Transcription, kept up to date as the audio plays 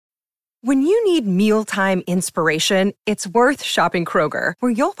When you need mealtime inspiration, it's worth shopping Kroger,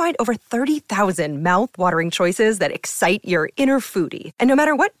 where you'll find over 30,000 mouth-watering choices that excite your inner foodie. And no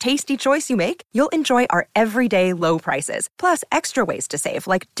matter what tasty choice you make, you'll enjoy our everyday low prices, plus extra ways to save,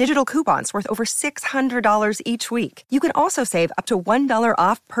 like digital coupons worth over $600 each week. You can also save up to $1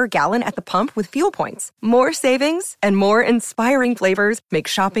 off per gallon at the pump with fuel points. More savings and more inspiring flavors make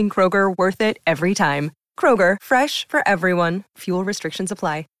shopping Kroger worth it every time. Kroger, fresh for everyone. Fuel restrictions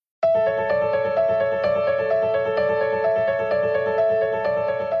apply.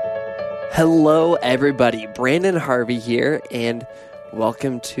 Hello, everybody. Brandon Harvey here, and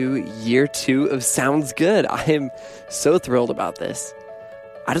welcome to year 2 of Sounds Good. I am so thrilled about this.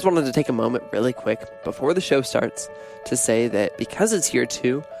 I just wanted to take a moment really quick before the show starts to say that because it's year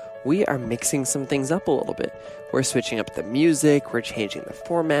 2, we are mixing some things up a little bit. We're switching up the music, we're changing the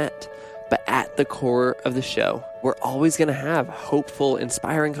format, but at the core of the show, we're always going to have hopeful,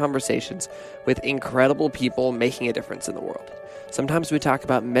 inspiring conversations with incredible people making a difference in the world. Sometimes we talk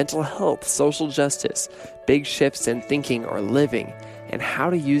about mental health, social justice, big shifts in thinking or living, and how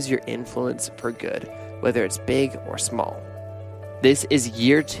to use your influence for good, whether it's big or small. This is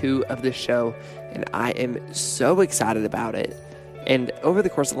year 2 of the show, and I am so excited about it. And over the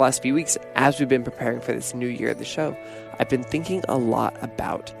course of the last few weeks, as we've been preparing for this new year of the show, I've been thinking a lot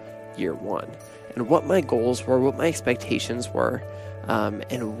about year 1 and what my goals were, what my expectations were,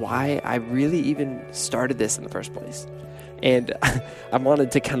 and why I really even started this in the first place. And I wanted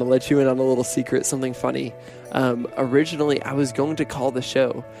to kind of let you in on a little secret, something funny. Originally, I was going to call the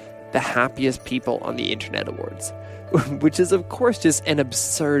show the Happiest People on the Internet Awards, which is, of course, just an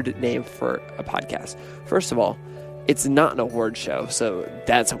absurd name for a podcast. First of all, it's not an award show, so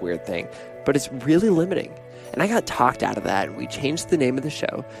that's a weird thing, but it's really limiting. And I got talked out of that, and we changed the name of the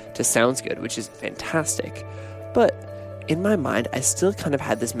show to Sounds Good, which is fantastic. But in my mind, I still kind of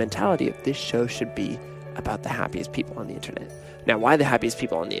had this mentality of this show should be about the happiest people on the internet. Now, why the happiest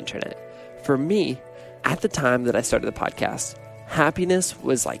people on the internet? For me, at the time that I started the podcast, happiness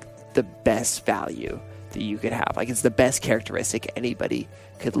was like the best value that you could have. Like, it's the best characteristic anybody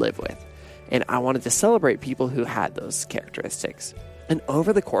could live with. And I wanted to celebrate people who had those characteristics. And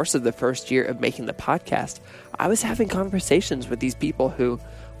over the course of the first year of making the podcast, I was having conversations with these people who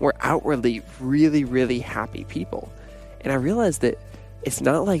were outwardly really, really happy people. And I realized that it's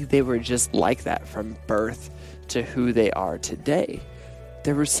not like they were just like that from birth to who they are today.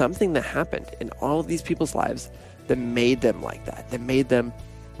 There was something that happened in all of these people's lives that made them like that made them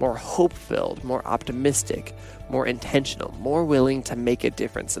more hope-filled, more optimistic, more intentional, more willing to make a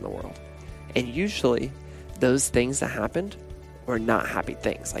difference in the world. And usually, those things that happened were not happy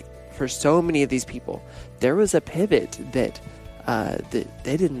things. Like, for so many of these people, there was a pivot that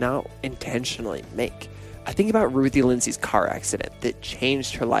they did not intentionally make. I think about Ruthie Lindsay's car accident that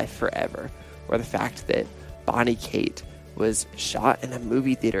changed her life forever, or the fact that Bonnie Kate was shot in a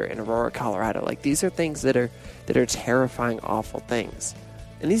movie theater in Aurora, Colorado. Like, these are things that are terrifying, awful things.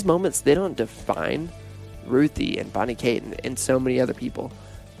 And these moments, they don't define Ruthie and Bonnie Kate and so many other people,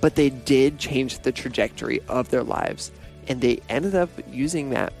 but they did change the trajectory of their lives, and they ended up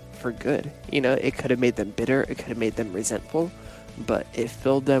using that for good. You know, it could have made them bitter, it could have made them resentful, but it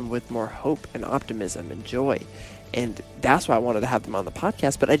filled them with more hope and optimism and joy. And that's why I wanted to have them on the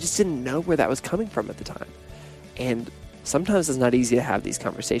podcast, but I just didn't know where that was coming from at the time. And sometimes it's not easy to have these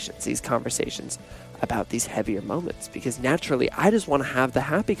conversations about these heavier moments, because naturally I just want to have the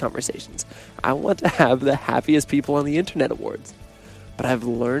happy conversations. I want to have the happiest people on the internet awards. But I've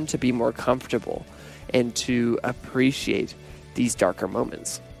learned to be more comfortable and to appreciate these darker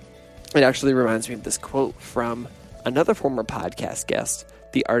moments. It actually reminds me of this quote from another former podcast guest,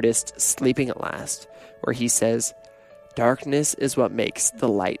 the artist Sleeping at Last, where he says, "Darkness is what makes the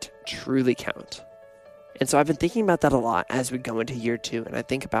light truly count." And so I've been thinking about that a lot as we go into year 2, and I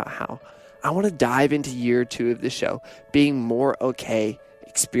think about how I want to dive into year 2 of the show, being more okay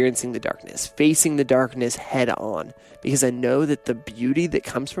experiencing the darkness, facing the darkness head on, because I know that the beauty that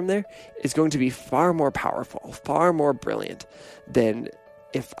comes from there is going to be far more powerful, far more brilliant than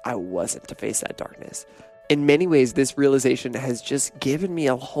if I wasn't to face that darkness. In many ways, this realization has just given me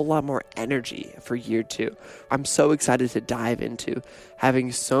a whole lot more energy for year 2. I'm so excited to dive into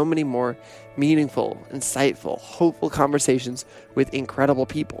having so many more meaningful, insightful, hopeful conversations with incredible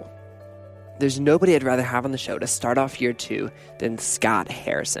people. There's nobody I'd rather have on the show to start off year 2 than Scott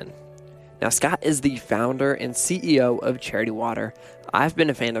Harrison. Now, Scott is the founder and CEO of Charity Water. I've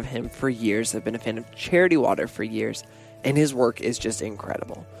been a fan of him for years. I've been a fan of Charity Water for years, and his work is just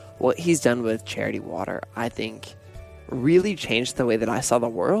incredible. What he's done with Charity Water, I think, really changed the way that I saw the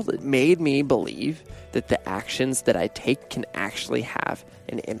world. It made me believe that the actions that I take can actually have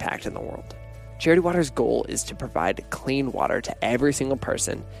an impact in the world. Charity Water's goal is to provide clean water to every single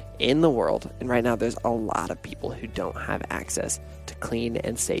person in the world. And right now, there's a lot of people who don't have access to clean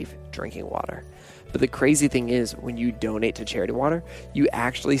and safe drinking water. But the crazy thing is, when you donate to Charity Water, you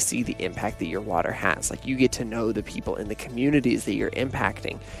actually see the impact that your water has. Like, you get to know the people in the communities that you're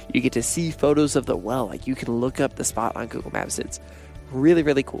impacting. You get to see photos of the well. Like, you can look up the spot on Google Maps. It's really,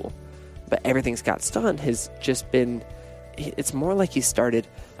 really cool. But everything Scott's done has just been, it's more like he started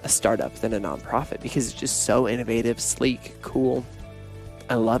a startup than a nonprofit, because it's just so innovative, sleek, cool.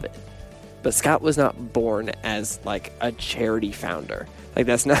 I love it. But Scott was not born as like a charity founder. Like,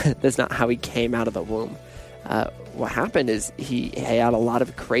 that's not how he came out of the womb. What happened is he had a lot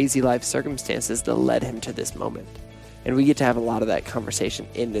of crazy life circumstances that led him to this moment. And we get to have a lot of that conversation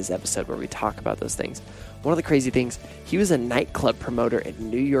in this episode where we talk about those things. One of the crazy things, he was a nightclub promoter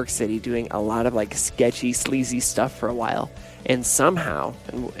in New York City doing a lot of like sketchy, sleazy stuff for a while. And somehow,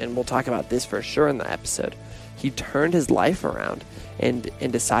 and we'll talk about this for sure in the episode, he turned his life around and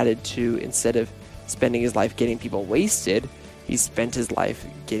decided to, instead of spending his life getting people wasted, he spent his life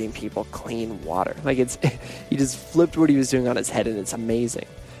getting people clean water. Like, he just flipped what he was doing on his head, and it's amazing.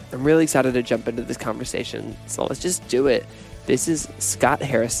 I'm really excited to jump into this conversation, so let's just do it. This is Scott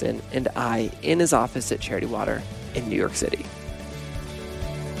Harrison and I in his office at Charity Water in New York City.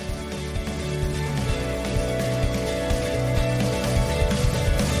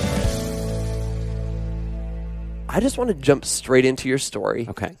 I just want to jump straight into your story.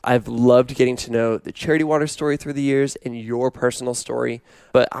 Okay. I've loved getting to know the Charity Water story through the years and your personal story,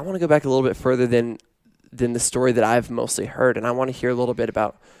 but I want to go back a little bit further than the story that I've mostly heard, and I want to hear a little bit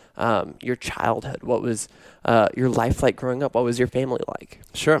about your childhood. What was your life like growing up? What was your family like?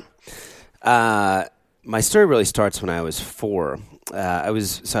 Sure. My story really starts when I was 4. I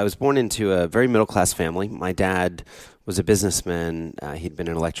was born into a very middle-class family. My dad was a businessman. He'd been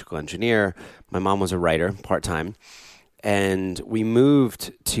an electrical engineer. My mom was a writer, part-time. And we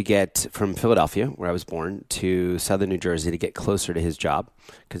moved to get from Philadelphia, where I was born, to southern New Jersey to get closer to his job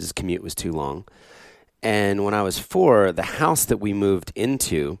because his commute was too long. And when I was 4, the house that we moved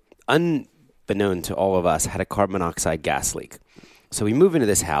into, unbeknown to all of us, had a carbon monoxide gas leak. So we move into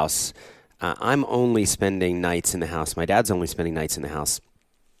this house. I'm only spending nights in the house. My dad's only spending nights in the house.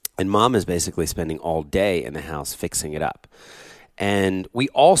 And Mom is basically spending all day in the house fixing it up. And we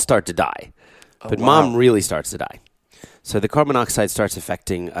all start to die. But wow. Mom really starts to die. So the carbon monoxide starts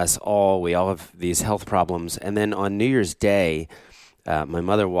affecting us all. We all have these health problems. And then on New Year's Day, my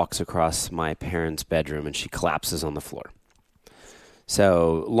mother walks across my parents' bedroom and she collapses on the floor.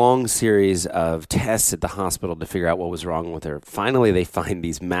 So long series of tests at the hospital to figure out what was wrong with her. Finally, they find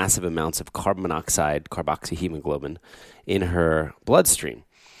these massive amounts of carbon monoxide, carboxyhemoglobin, in her bloodstream.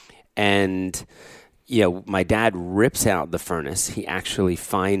 And, my dad rips out the furnace. He actually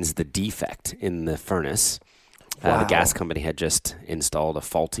finds the defect in the furnace. Wow. The gas company had just installed a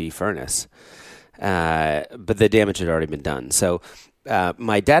faulty furnace. But the damage had already been done. So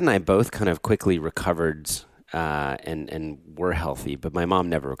my dad and I both kind of quickly recovered and were healthy, but my mom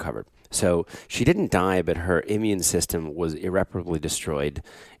never recovered. So she didn't die, but her immune system was irreparably destroyed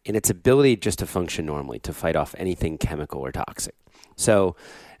in its ability just to function normally, to fight off anything chemical or toxic. So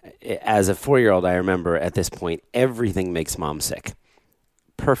as a 4-year-old, I remember at this point, everything makes Mom sick.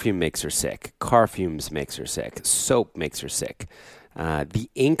 Perfume makes her sick. Car fumes makes her sick. Soap makes her sick. The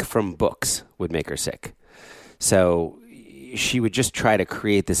ink from books would make her sick. So she would just try to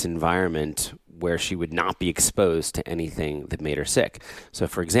create this environment where she would not be exposed to anything that made her sick. So,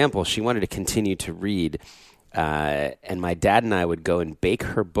 for example, she wanted to continue to read, and my dad and I would go and bake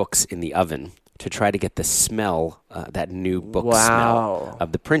her books in the oven to try to get the smell, that new book smell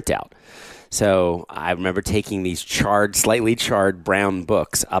of the printout. So I remember taking these slightly charred brown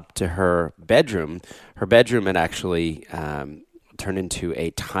books up to her bedroom. Her bedroom had actually turned into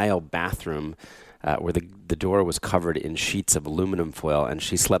a tile bathroom where the door was covered in sheets of aluminum foil, and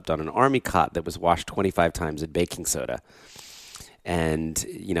she slept on an army cot that was washed 25 times in baking soda. And,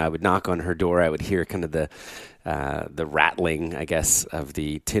 I would knock on her door. I would hear kind of the rattling, I guess, of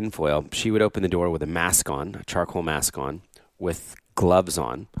the tinfoil. She would open the door with a mask on, a charcoal mask on, with gloves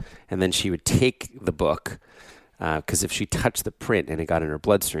on, and then she would take the book, because if she touched the print and it got in her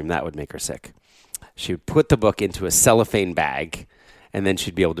bloodstream, that would make her sick. She would put the book into a cellophane bag, and then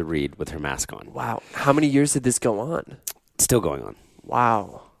she'd be able to read with her mask on. Wow. How many years did this go on? It's still going on.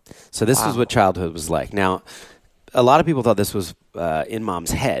 Wow. So this was what childhood was like. Now, a lot of people thought this was in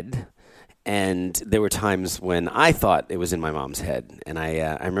Mom's head, And there were times when I thought it was in my mom's head. And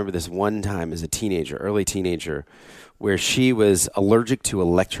I remember this one time as a teenager, early teenager, where she was allergic to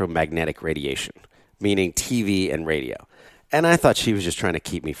electromagnetic radiation, meaning TV and radio. And I thought she was just trying to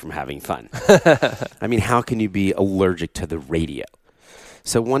keep me from having fun. I mean, how can you be allergic to the radio?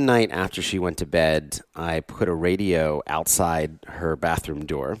 So one night after she went to bed, I put a radio outside her bathroom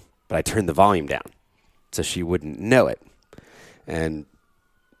door, but I turned the volume down so she wouldn't know it. And,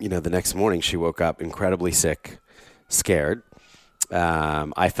 the next morning she woke up incredibly sick, scared.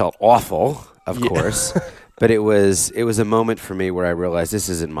 I felt awful, of course, but it was a moment for me where I realized this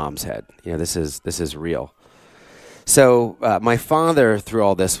isn't mom's head. This is real. So my father, through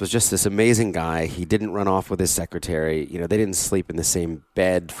all this, was just this amazing guy. He didn't run off with his secretary. They didn't sleep in the same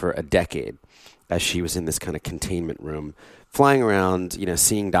bed for a decade as she was in this kind of containment room, flying around,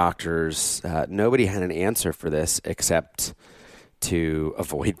 seeing doctors. Nobody had an answer for this except to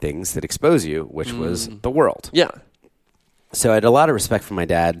avoid things that expose you, which was the world. Yeah. So I had a lot of respect for my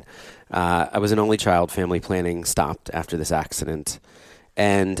dad. I was an only child. Family planning stopped after this accident.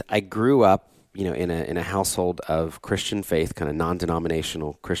 And I grew up in a household of Christian faith, kind of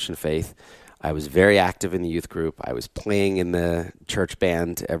non-denominational Christian faith. I was very active in the youth group. I was playing in the church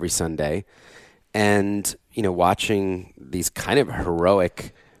band every Sunday. And, watching these kind of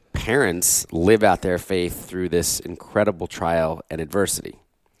heroic parents live out their faith through this incredible trial and adversity.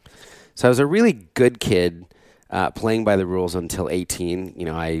 So I was a really good kid, playing by the rules until 18.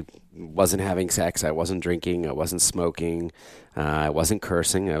 I wasn't having sex. I wasn't drinking. I wasn't smoking. I wasn't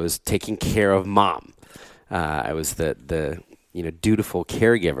cursing. I was taking care of mom. I was the dutiful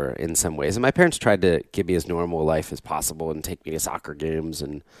caregiver in some ways. And my parents tried to give me as normal a life as possible and take me to soccer games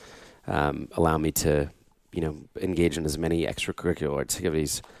and allow me to, engage in as many extracurricular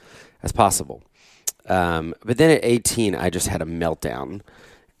activities as possible. But then at 18, I just had a meltdown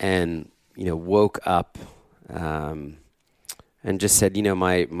and, woke up and just said,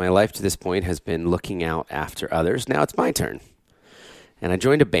 my life to this point has been looking out after others. Now it's my turn. And I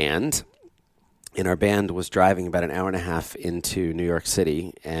joined a band, and our band was driving about an hour and a half into New York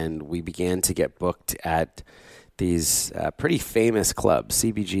City, and we began to get booked at these pretty famous clubs,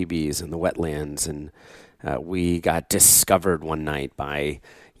 CBGBs and the Wetlands, and we got discovered one night by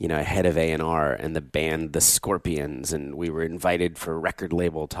a head of A&R and the band The Scorpions, and we were invited for record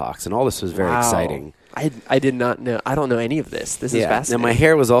label talks, and all this was very exciting. I did not know. I don't know any of this. This is fascinating. Now, my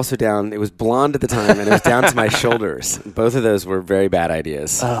hair was also down. It was blonde at the time, and it was down to my shoulders. Both of those were very bad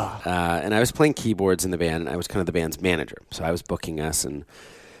ideas. And I was playing keyboards in the band, and I was kind of the band's manager. So I was booking us, and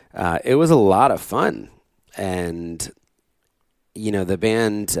it was a lot of fun. And, the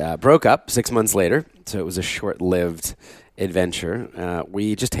band broke up 6 months later, so it was a short-lived adventure.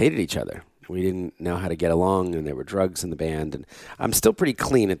 We just hated each other. We didn't know how to get along, and there were drugs in the band. And I'm still pretty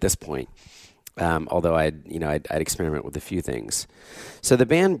clean at this point. Although I'd experiment with a few things. So the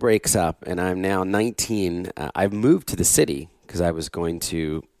band breaks up, and I'm now 19. I've moved to the city because I was going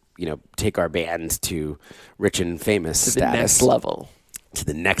to, take our band to rich and famous status. To the next level. To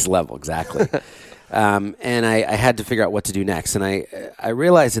the next level, exactly. And I had to figure out what to do next. And I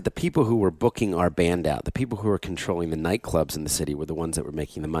realized that the people who were booking our band out, the people who were controlling the nightclubs in the city were the ones that were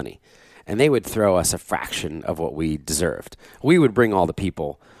making the money. And they would throw us a fraction of what we deserved. We would bring all the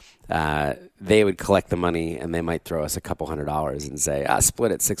people. They would collect the money, and they might throw us a couple $100s and say,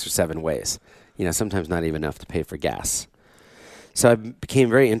 split it 6 or 7 ways. Sometimes not even enough to pay for gas. So I became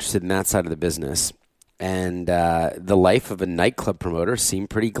very interested in that side of the business. And the life of a nightclub promoter seemed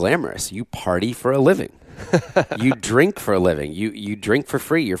pretty glamorous. You party for a living. You drink for a living. You drink for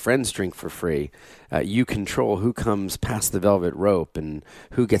free. Your friends drink for free. You control who comes past the velvet rope and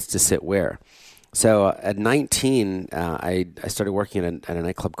who gets to sit where. So at 19, I started working at a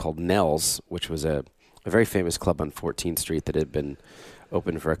nightclub called Nell's, which was a very famous club on 14th Street that had been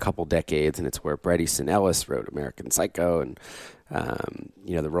open for a couple decades, and it's where Bret Easton Ellis wrote American Psycho, and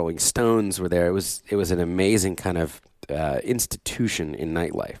the Rolling Stones were there. It was an amazing kind of institution in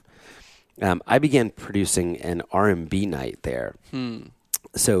nightlife. I began producing an R&B night there.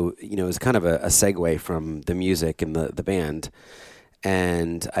 So, it was kind of a segue from the music and the band.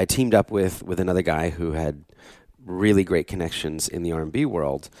 And I teamed up with another guy who had really great connections in the R&B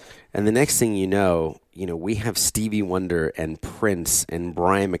world. And the next thing you know, we have Stevie Wonder and Prince and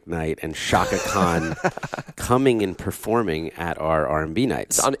Brian McKnight and Shaka Khan coming and performing at our R&B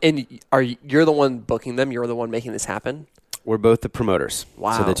nights. And you're the one booking them? You're the one making this happen? We're both the promoters.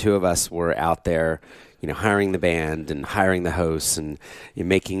 Wow. So the two of us were out there, hiring the band and hiring the hosts and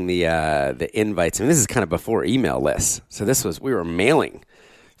making the invites. I mean, this is kind of before email lists. So we were mailing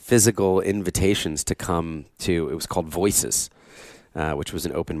physical invitations to come to, it was called Voices. which was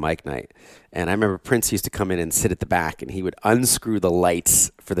an open mic night. And I remember Prince used to come in and sit at the back, and he would unscrew the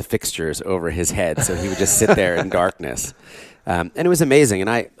lights for the fixtures over his head, so he would just sit there in darkness. And it was amazing. And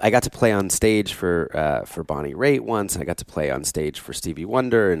I got to play on stage for Bonnie Raitt once. I got to play on stage for Stevie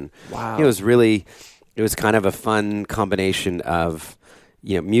Wonder. And wow. It was kind of a fun combination of,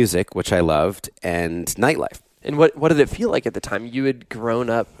 music, which I loved, and nightlife. And what did it feel like at the time? You had grown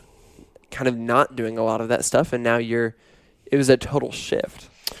up kind of not doing a lot of that stuff, and now it was a total shift.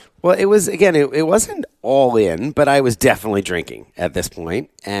 Well, it was, again, it wasn't all in, but I was definitely drinking at this point.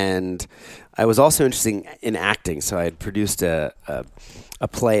 And I was also interested in acting. So I had produced a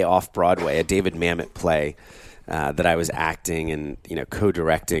play off Broadway, a David Mamet play that I was acting and,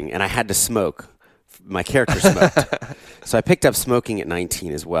 co-directing. And I had to smoke. My character smoked. So I picked up smoking at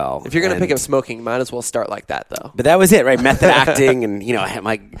 19 as well. If you're going to pick up smoking, might as well start like that, though. But that was it, right? Method acting, and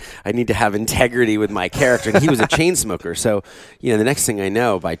I need to have integrity with my character. And he was a chain smoker, so the next thing I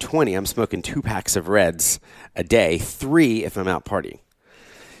know, by 20, I'm smoking 2 packs of Reds a day, 3 if I'm out partying.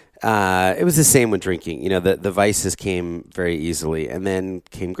 It was the same with drinking. The vices came very easily, and then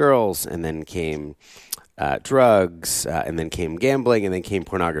came girls, and then came drugs, and then came gambling, and then came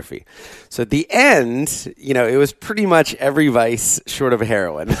pornography. So at the end, it was pretty much every vice short of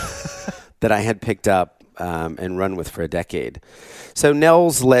heroin that I had picked up and run with for a decade. So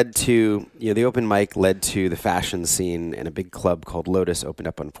Nels led to, the open mic led to the fashion scene, and a big club called Lotus opened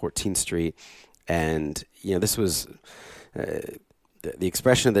up on 14th Street. And, this was, the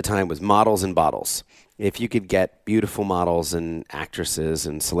expression at the time was models and bottles. If you could get beautiful models and actresses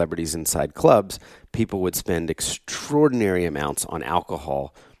and celebrities inside clubs, people would spend extraordinary amounts on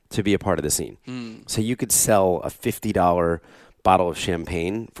alcohol to be a part of the scene. So you could sell a $50 bottle of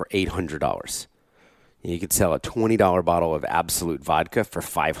champagne for $800. You could sell a $20 bottle of Absolute vodka for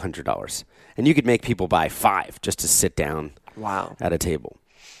 $500. And you could make people buy 5 just to sit down at a table.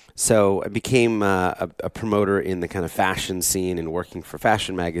 So I became a promoter in the kind of fashion scene and working for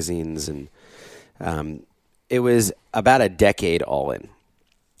fashion magazines, and it was about a decade all in.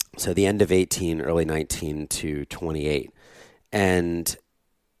 So the end of 18, early 19 to 28. And,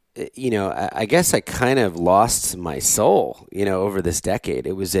 I guess I kind of lost my soul, over this decade.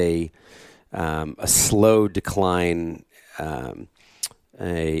 It was a slow decline,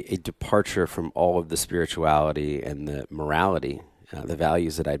 a departure from all of the spirituality and the morality, the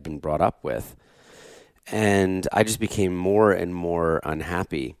values that I'd been brought up with. And I just became more and more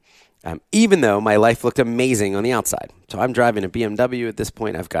unhappy. Even though my life looked amazing on the outside. So I'm driving a BMW at this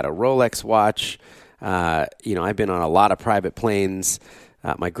point. I've got a Rolex watch. I've been on a lot of private planes.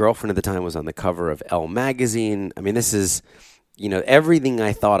 My girlfriend at the time was on the cover of Elle magazine. I mean, this is, everything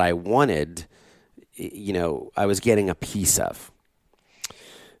I thought I wanted, I was getting a piece of.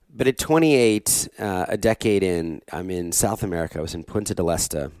 But at 28, a decade in, I'm in South America. I was in Punta del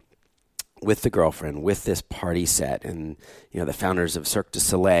Este with the girlfriend, with this party set, and the founders of Cirque du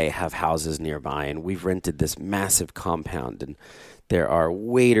Soleil have houses nearby, and we've rented this massive compound, and there are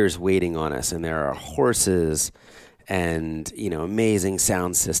waiters waiting on us, and there are horses, and amazing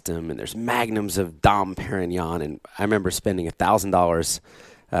sound system, and there's magnums of Dom Perignon, and I remember spending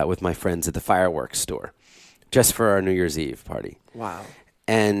 $1,000 with my friends at the fireworks store just for our New Year's Eve party. Wow!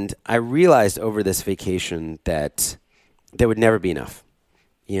 And I realized over this vacation that there would never be enough.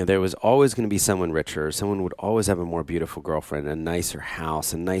 There was always going to be someone richer. Someone would always have a more beautiful girlfriend, a nicer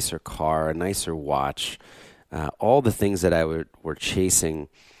house, a nicer car, a nicer watch, all the things that I were chasing.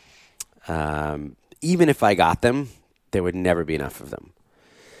 Even if I got them, there would never be enough of them.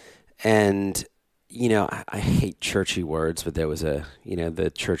 And, I hate churchy words, but there was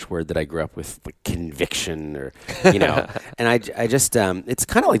the church word that I grew up with, like conviction or, and I just, it's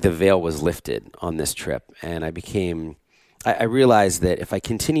kind of like the veil was lifted on this trip. And I realized that if I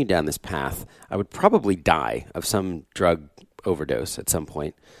continued down this path, I would probably die of some drug overdose at some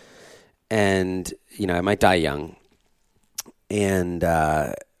point. And, I might die young. And,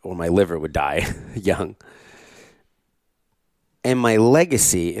 or my liver would die young. And my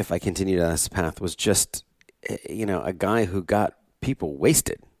legacy, if I continued down this path, was just, a guy who got people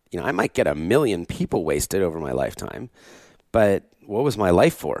wasted. I might get 1 million people wasted over my lifetime, but what was my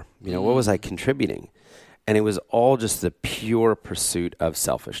life for? What was I contributing? And it was all just the pure pursuit of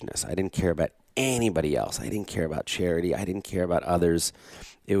selfishness. I didn't care about anybody else. I didn't care about charity. I didn't care about others.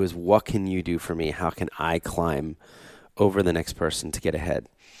 It was, what can you do for me? How can I climb over the next person to get ahead?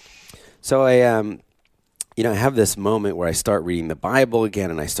 So I have this moment where I start reading the Bible again,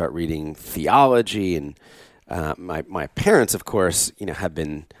 and I start reading theology. And my parents, of course, have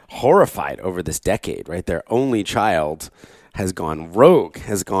been horrified over this decade, right? Their only child has gone rogue,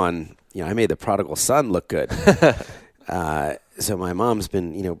 has gone... I made the prodigal son look good. So my mom's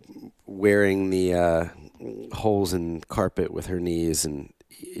been, wearing the holes in carpet with her knees and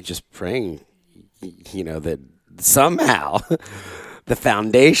just praying, that somehow the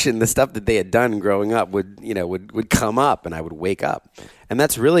foundation, the stuff that they had done growing up would come up and I would wake up. And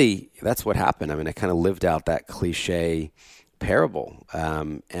that's what happened. I mean, I kind of lived out that cliche parable.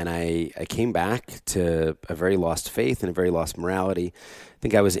 And I came back to a very lost faith and a very lost morality. I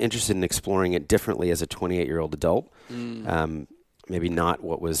think I was interested in exploring it differently as a 28-year-old adult. Maybe not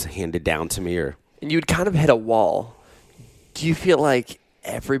what was handed down to me. And you'd kind of hit a wall. Do you feel like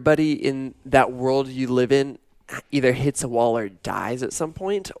everybody in that world you live in either hits a wall or dies at some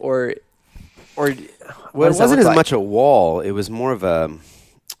point? Well, it wasn't as much a wall. It was more of a,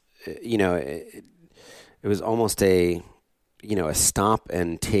 it was almost a stop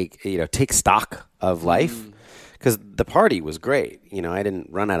and take stock of life. Because the party was great. I didn't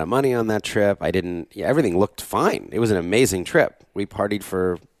run out of money on that trip. Everything looked fine. It was an amazing trip. We partied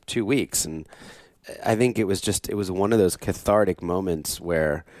for 2 weeks. And I think it was one of those cathartic moments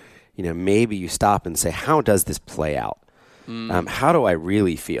where, maybe you stop and say, how does this play out? How do I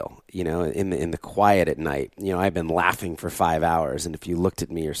really feel, in the quiet at night? I've been laughing for 5 hours. And if you looked at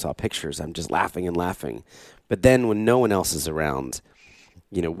me or saw pictures, I'm just laughing and laughing. But then when no one else is around,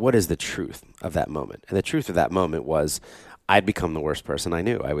 what is the truth of that moment? And the truth of that moment was I'd become the worst person I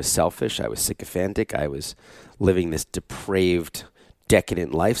knew. I was selfish. I was sycophantic. I was living this depraved,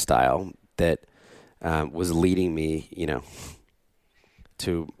 decadent lifestyle that was leading me,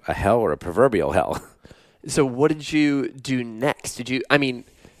 to a hell or a proverbial hell. So what did you do next?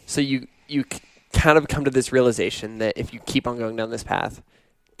 So you kind of come to this realization that if you keep on going down this path,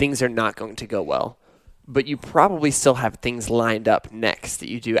 things are not going to go well. But you probably still have things lined up next that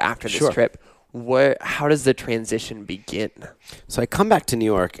you do after this trip. How does the transition begin? So I come back to New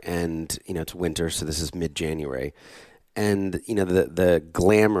York and, it's winter, so this is mid-January. And, the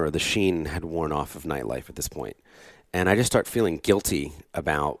glamour, the sheen had worn off of nightlife at this point. And I just start feeling guilty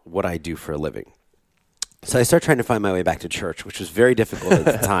about what I do for a living. So I start trying to find my way back to church, which was very difficult at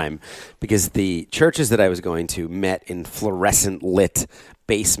the time because the churches that I was going to met in fluorescent lit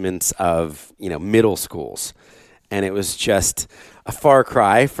basements of, middle schools. And it was just a far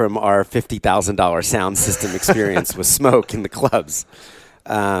cry from our $50,000 sound system experience with smoke in the clubs.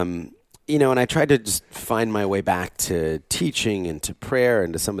 And I tried to just find my way back to teaching and to prayer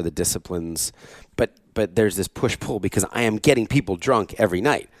and to some of the disciplines. But there's this push-pull because I am getting people drunk every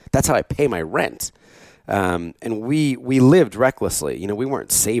night. That's how I pay my rent. And we lived recklessly. We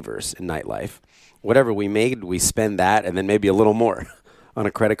weren't savers in nightlife. Whatever we made, we spend that and then maybe a little more on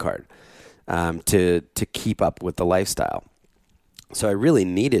a credit card to keep up with the lifestyle. So I really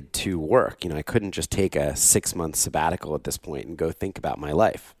needed to work. I couldn't just take a 6-month sabbatical at this point and go think about my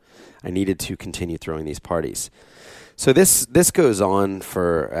life. I needed to continue throwing these parties. So this goes on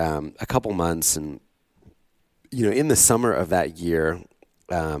for a couple months. And, in the summer of that year,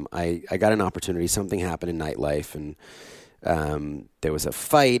 I got an opportunity. Something happened in nightlife, and there was a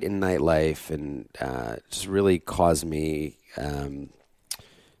fight in nightlife, and just really caused me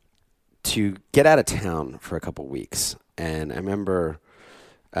to get out of town for a couple weeks. And I remember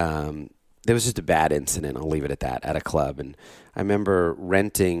there was just a bad incident, I'll leave it at that, at a club. And I remember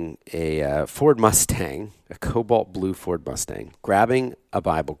renting a Ford Mustang, a cobalt blue Ford Mustang, grabbing a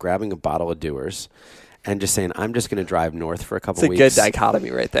Bible, grabbing a bottle of Dewar's, and just saying, I'm just going to drive north for a couple weeks. It's a good dichotomy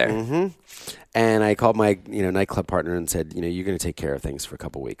right there. Mm-hmm. And I called my nightclub partner and said, you're going to take care of things for a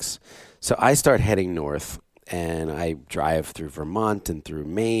couple weeks. So I start heading north, and I drive through Vermont and through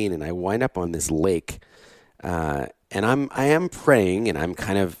Maine, and I wind up on this lake. And I am praying, and I'm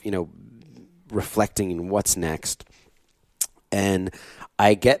kind of, reflecting on what's next. And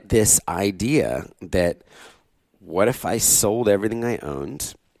I get this idea that what if I sold everything I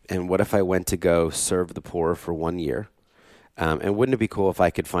owned? And what if I went to go serve the poor for 1 year? And wouldn't it be cool if I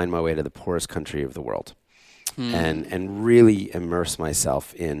could find my way to the poorest country of the world and really immerse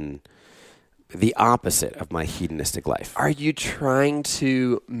myself in the opposite of my hedonistic life? Are you trying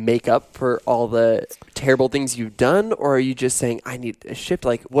to make up for all the terrible things you've done, or are you just saying, I need a shift?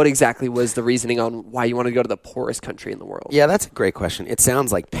 Like, what exactly was the reasoning on why you want to go to the poorest country in the world? Yeah, that's a great question. It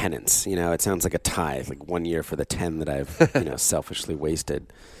sounds like penance. It sounds like a tithe, like 1 year for the 10 that I've selfishly wasted.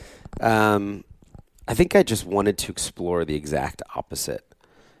 I think I just wanted to explore the exact opposite.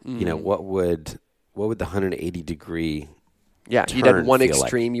 What would the 180-degree Yeah, you did one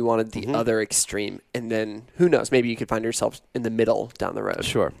extreme, like? You wanted the other extreme, and then who knows, maybe you could find yourself in the middle down the road.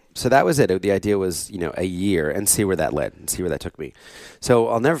 Sure. So that was it. The idea was, a year and see where that led and see where that took me. So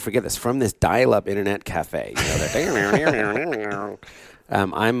I'll never forget this. From this dial-up internet cafe,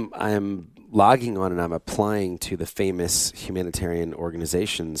 I'm logging on and I'm applying to the famous humanitarian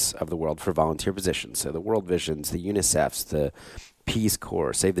organizations of the world for volunteer positions. So the World Visions, the UNICEFs, the Peace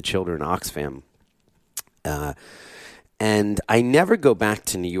Corps, Save the Children, Oxfam. And I never go back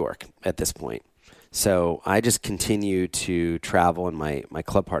to New York at this point. So I just continue to travel, and my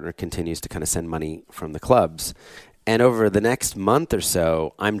club partner continues to kind of send money from the clubs. And over the next month or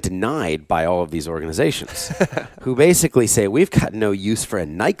so, I'm denied by all of these organizations who basically say, we've got no use for a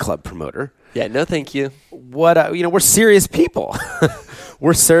nightclub promoter. Yeah, no thank you. We're serious people.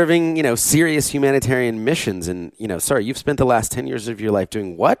 We're serving, serious humanitarian missions. And, sorry, you've spent the last 10 years of your life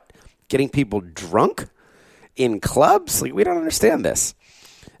doing what? Getting people drunk in clubs? Like, we don't understand this.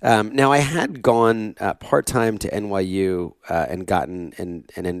 Now, I had gone part-time to NYU and gotten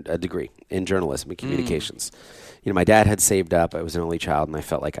a degree in journalism and communications. My dad had saved up. I was an only child, and I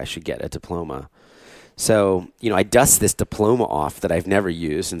felt like I should get a diploma. So, I dust this diploma off that I've never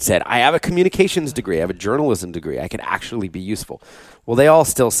used and said, I have a communications degree. I have a journalism degree. I could actually be useful. Well, they all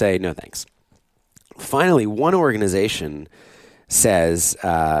still say, no thanks. Finally, one organization says,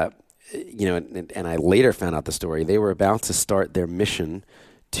 and I later found out the story, they were about to start their mission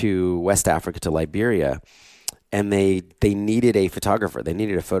to West Africa, to Liberia, and they needed a photographer. They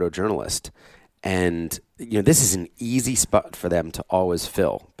needed a photojournalist. And, this is an easy spot for them to always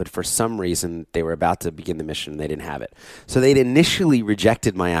fill. But for some reason, they were about to begin the mission and they didn't have it. So they'd initially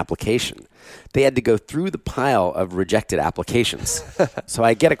rejected my application. They had to go through the pile of rejected applications. So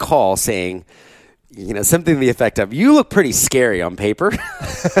I get a call saying, something to the effect of, you look pretty scary on paper,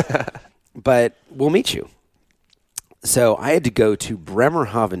 but we'll meet you. So I had to go to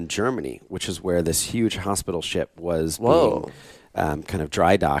Bremerhaven, Germany, which is where this huge hospital ship was being kind of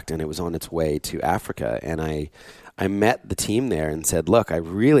dry docked, and it was on its way to Africa. And I met the team there and said, look, I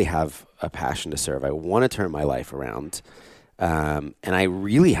really have a passion to serve. I want to turn my life around, and I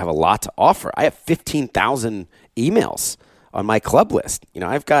really have a lot to offer. I have 15,000 emails on my club list.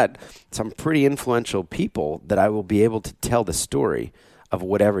 I've got some pretty influential people that I will be able to tell the story of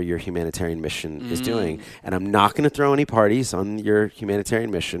whatever your humanitarian mission is doing. And I'm not going to throw any parties on your humanitarian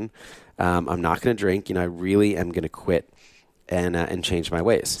mission. I'm not going to drink. I really am going to quit and change my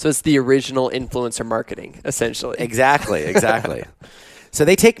ways. So it's the original influencer marketing, essentially. Exactly. So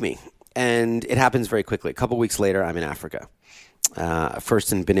they take me, and it happens very quickly. A couple weeks later, I'm in Africa.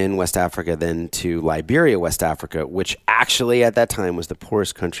 First in Benin, West Africa, then to Liberia, West Africa, which actually at that time was the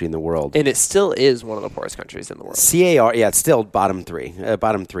poorest country in the world. And it still is one of the poorest countries in the world. CAR, it's still bottom three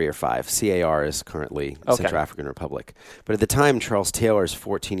or five. CAR is currently Central African Republic. But at the time, Charles Taylor's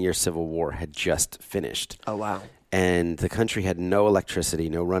 14-year civil war had just finished. Oh, wow. And the country had no electricity,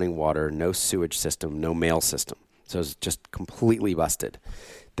 no running water, no sewage system, no mail system. So it was just completely busted.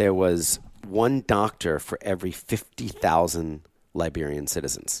 There was one doctor for every 50,000 Liberian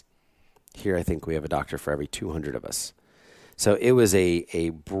citizens. Here, I think we have a doctor for every 200 of us. So it was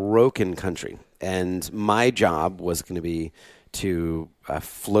a broken country. And my job was going to be to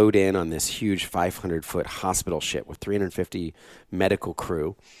float in on this huge 500-foot hospital ship with 350 medical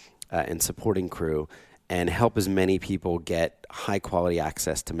crew and supporting crew and help as many people get high-quality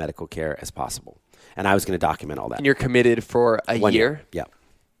access to medical care as possible. And I was going to document all that. And you're committed for a year? Yeah.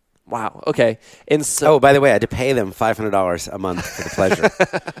 Wow. Okay. And so, by the way, I had to pay them $500 a month for the pleasure.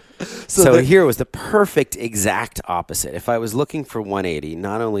 so here was the perfect exact opposite. If I was looking for 180,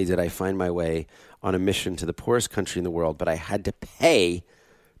 not only did I find my way on a mission to the poorest country in the world, but I had to pay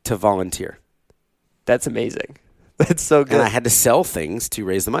to volunteer. That's amazing. That's so good. And I had to sell things to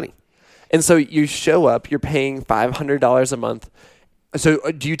raise the money. And so you show up, you're paying $500 a month.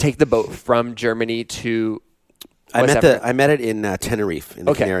 So do you take the boat from Germany to I met it in Tenerife in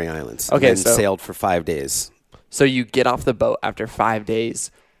the Canary Islands. And sailed for 5 days. So you get off the boat after 5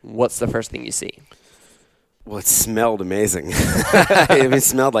 days. What's the first thing you see? Well, it smelled amazing. It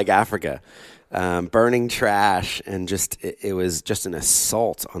smelled like Africa. Burning trash, and it was just an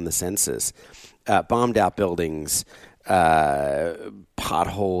assault on the senses. Bombed out buildings,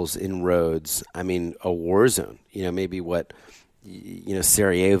 potholes in roads. I mean, a war zone. Maybe what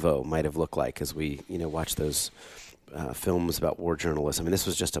Sarajevo might have looked like as we watch those films about war journalists. I mean, this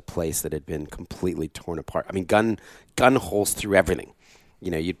was just a place that had been completely torn apart. I mean, gun holes through everything.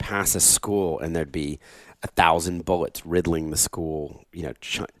 You'd pass a school and there'd be 1,000 bullets riddling the school.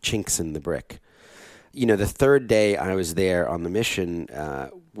 Chinks in the brick. The third day I was there on the mission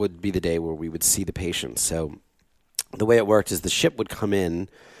would be the day where we would see the patients. So the way it worked is the ship would come in,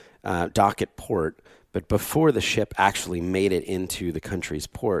 dock at port, but before the ship actually made it into the country's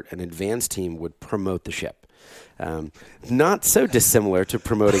port, an advance team would promote the ship. Not so dissimilar to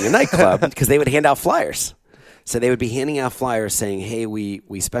promoting a nightclub because they would hand out flyers. So they would be handing out flyers saying, hey,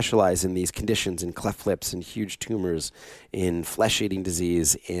 we specialize in these conditions, in cleft lips, in huge tumors, in flesh-eating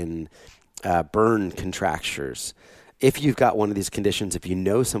disease, in burn contractures. If you've got one of these conditions, if you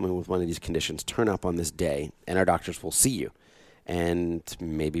know someone with one of these conditions, turn up on this day, and our doctors will see you and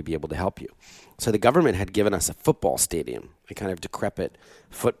maybe be able to help you. So the government had given us a football stadium, a kind of decrepit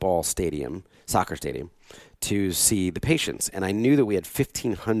football stadium, soccer stadium, to see the patients. And I knew that we had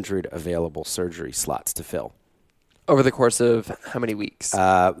 1,500 available surgery slots to fill. Over the course of how many weeks?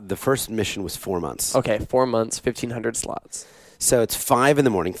 The first mission was 4 months. Okay, 4 months, 1,500 slots. So it's 5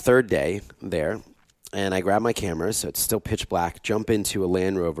 a.m, third day there. And I grab my cameras, so it's still pitch black, jump into a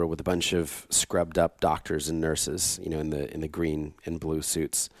Land Rover with a bunch of scrubbed up doctors and nurses, in the green and blue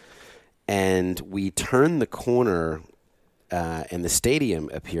suits. And we turn the corner, and the stadium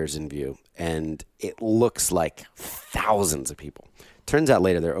appears in view, and it looks like thousands of people. Turns out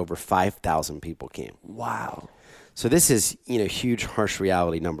later there are over 5,000 people came. Wow. So this is, huge, harsh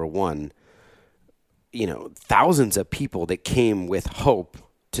reality number one. Thousands of people that came with hope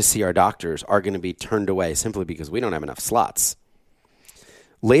to see our doctors are going to be turned away simply because we don't have enough slots.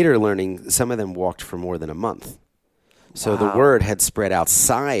 Later learning, some of them walked for more than a month. So the word had spread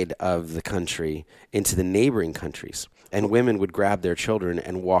outside of the country into the neighboring countries. And women would grab their children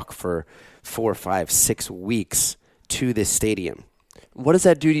and walk for 4, 5, 6 weeks to this stadium. What does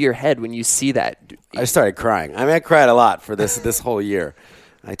that do to your head when you see that? I started crying. I cried a lot for this whole year.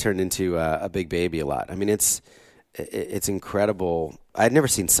 I turned into a big baby a lot. It's incredible. I had never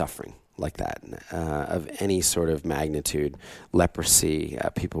seen suffering like that of any sort of magnitude. Leprosy,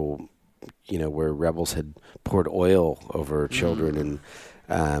 people, where rebels had poured oil over children,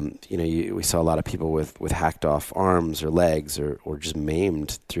 and we saw a lot of people with hacked off arms or legs or just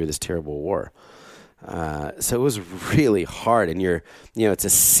maimed through this terrible war. So it was really hard, and it's a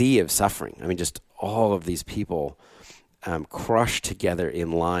sea of suffering. Just all of these people crushed together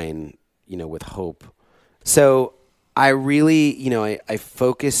in line, with hope. So I really, I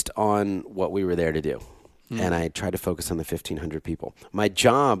focused on what we were there to do, and I tried to focus on the 1,500 people. My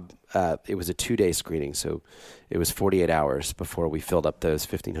job, it was a 2-day screening, so it was 48 hours before we filled up those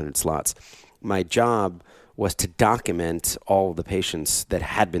 1,500 slots. My job was to document all of the patients that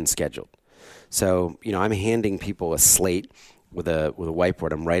had been scheduled. So, I'm handing people a slate with a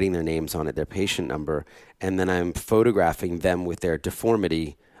whiteboard. I'm writing their names on it, their patient number, and then I'm photographing them with their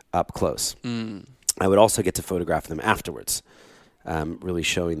deformity up close. I would also get to photograph them afterwards, really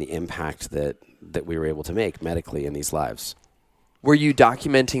showing the impact that we were able to make medically in these lives. Were you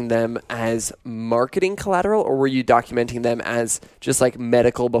documenting them as marketing collateral, or were you documenting them as just like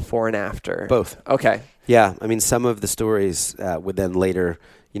medical before and after? Both. Okay. Yeah. Some of the stories would then later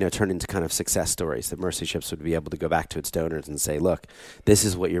turn into kind of success stories that Mercy Ships would be able to go back to its donors and say, look, this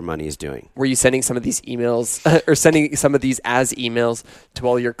is what your money is doing. Were you sending some of these emails or sending some of these as emails to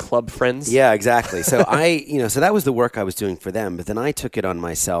all your club friends? Yeah, exactly. So so that was the work I was doing for them. But then I took it on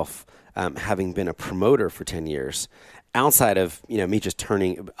myself, having been a promoter for 10 years, outside of, me just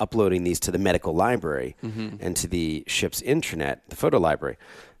uploading these to the medical library and to the ship's intranet, the photo library.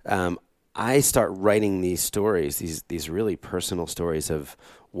 I start writing these stories, these really personal stories of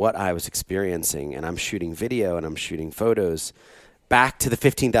what I was experiencing, and I'm shooting video and I'm shooting photos back to the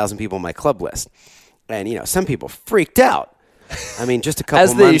 15,000 people on my club list. And, some people freaked out. Just a couple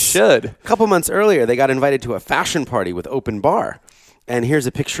As they should. A couple months earlier, they got invited to a fashion party with open bar. And here's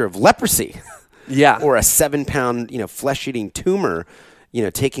a picture of leprosy. Yeah. Or a 7-pound, flesh-eating tumor,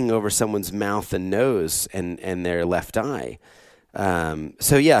 taking over someone's mouth and nose and their left eye.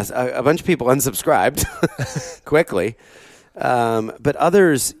 So yes, a bunch of people unsubscribed quickly. But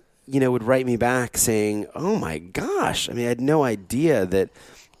others, would write me back saying, oh my gosh, I had no idea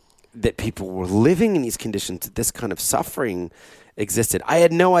that people were living in these conditions, that this kind of suffering existed. I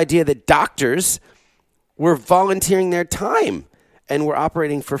had no idea that doctors were volunteering their time and were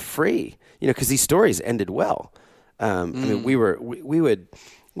operating for free, because these stories ended well. We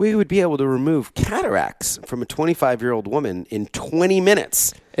would be able to remove cataracts from a 25-year-old woman in 20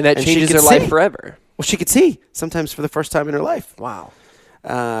 minutes. And that changes their life forever. Well, she could see, sometimes for the first time in her life. Wow.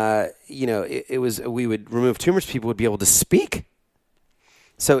 We would remove tumors, people would be able to speak.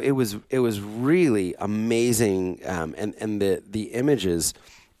 So it was really amazing. And the images,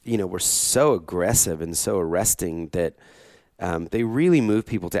 were so aggressive and so arresting that they really moved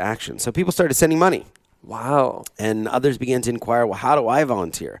people to action. So people started sending money. Wow. And others began to inquire, well, how do I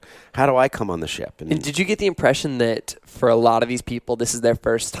volunteer? How do I come on the ship? And did you get the impression that for a lot of these people, this is their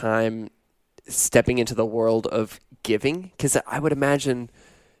first time stepping into the world of giving? Because I would imagine,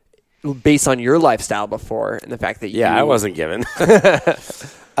 based on your lifestyle before and the fact that I wasn't giving.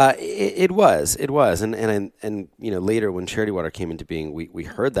 It was, and later when Charity Water came into being, we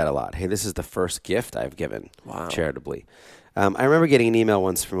heard that a lot. Hey, this is the first gift I've given charitably. I remember getting an email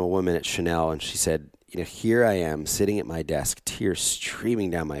once from a woman at Chanel, and she said, here I am sitting at my desk, tears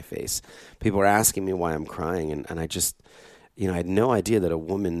streaming down my face. People are asking me why I'm crying, and I just, I had no idea that a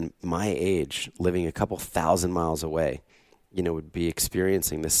woman my age, living a couple thousand miles away, would be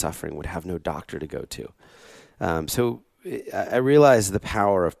experiencing this suffering, would have no doctor to go to. So I realized the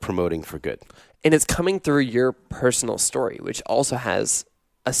power of promoting for good. And it's coming through your personal story, which also has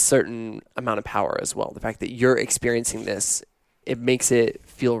a certain amount of power as well. The fact that you're experiencing this, it makes it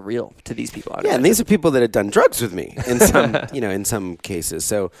feel real to these people. Yeah, and these are people that had done drugs with me in some, in some cases.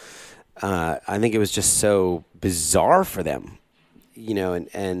 So I think it was just so bizarre for them,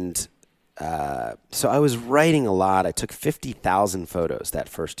 so I was writing a lot. I took 50,000 photos that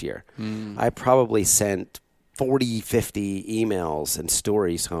first year. I probably sent 40, 50 emails and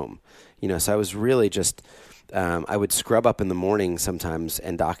stories home. So I was really just, I would scrub up in the morning sometimes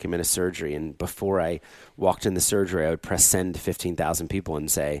and document a surgery. And before I walked in the surgery, I would press send to 15,000 people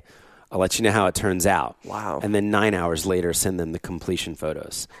and say, I'll let you know how it turns out. Wow. And then 9 hours later, send them the completion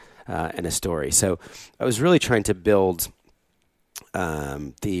photos and a story. So I was really trying to build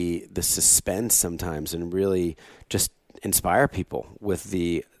the suspense sometimes and really just inspire people with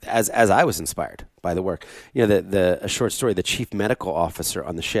as I was inspired by the work. A short story, the chief medical officer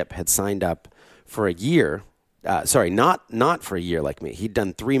on the ship had signed up for a year. Not for a year like me. He'd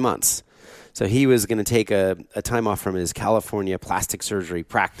done 3 months. So he was going to take a time off from his California plastic surgery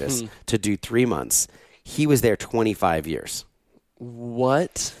practice to do 3 months. He was there 25 years.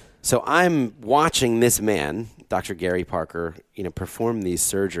 What? So I'm watching this man, Dr. Gary Parker, perform these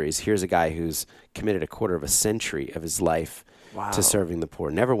surgeries. Here's a guy who's committed a quarter of a century of his life to serving the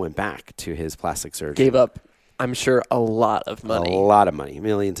poor. Never went back to his plastic surgery. Gave up, I'm sure, a lot of money. A lot of money,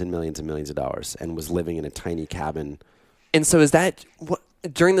 millions and millions and millions of dollars, and was living in a tiny cabin. And so is that,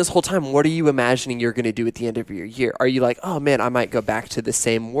 during this whole time, what are you imagining you're going to do at the end of your year? Are you like, oh man, I might go back to the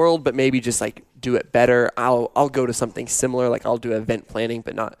same world, but maybe just like do it better? I'll go to something similar, like I'll do event planning,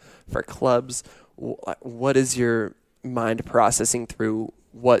 but not for clubs. What is your mind processing through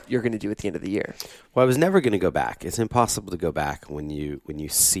what you're going to do at the end of the year? Well, I was never going to go back. It's impossible to go back when you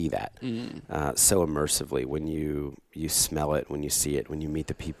see that so immersively, when you smell it, when you see it, when you meet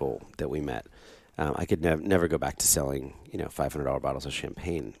the people that we met. I could never go back to selling $500 bottles of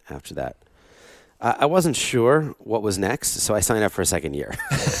champagne after that. I wasn't sure what was next, so I signed up for a second year,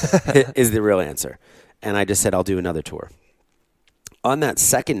 is the real answer. And I just said, I'll do another tour. On that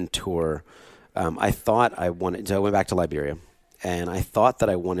second tour, I thought I wanted, so I went back to Liberia, and I thought that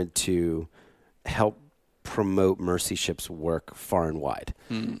I wanted to help promote Mercy Ship's work far and wide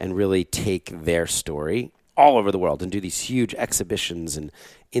and really take their story all over the world and do these huge exhibitions and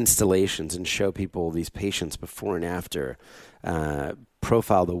installations and show people these patients before and after,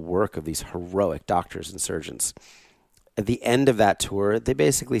 profile the work of these heroic doctors and surgeons. At the end of that tour, they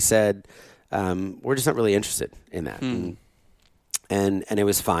basically said, we're just not really interested in that. And it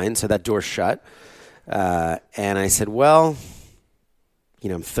was fine. So that door shut. And I said, well,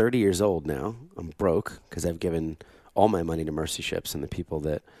 I'm 30 years old now. I'm broke because I've given all my money to Mercy Ships and the people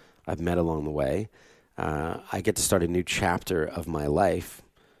that I've met along the way. I get to start a new chapter of my life.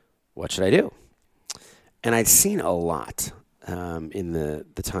 What should I do? And I'd seen a lot in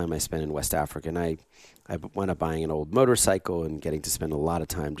the time I spent in West Africa. And I wound up buying an old motorcycle and getting to spend a lot of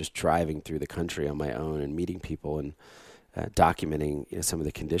time just driving through the country on my own and meeting people and documenting some of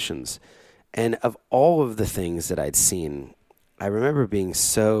the conditions. And of all of the things that I'd seen, I remember being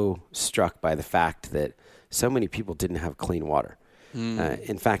so struck by the fact that so many people didn't have clean water.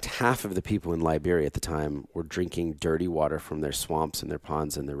 In fact, half of the people in Liberia at the time were drinking dirty water from their swamps and their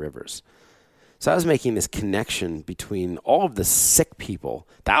ponds and their rivers. So I was making this connection between all of the sick people,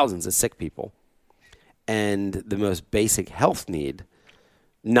 thousands of sick people, and the most basic health need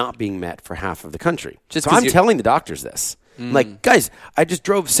not being met for half of the country. So I'm telling the doctors this. Like, guys, I just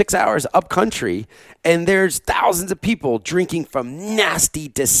drove 6 hours up country, and there's thousands of people drinking from nasty,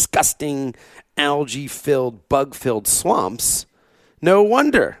 disgusting, algae-filled, bug-filled swamps. No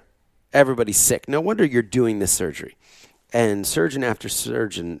wonder everybody's sick. No wonder you're doing this surgery. And surgeon after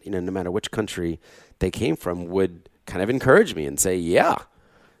surgeon, no matter which country they came from, would kind of encourage me and say, yeah,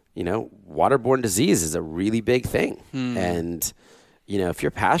 waterborne disease is a really big thing. And, if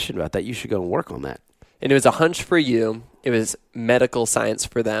you're passionate about that, you should go and work on that. And it was a hunch for you. It was medical science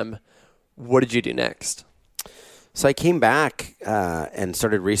for them. What did you do next? So I came back and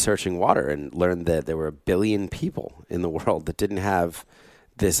started researching water and learned that there were 1 billion people in the world that didn't have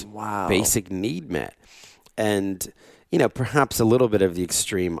this basic need met. And, perhaps a little bit of the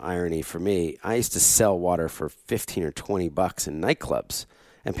extreme irony for me, I used to sell water for $15 or $20 in nightclubs,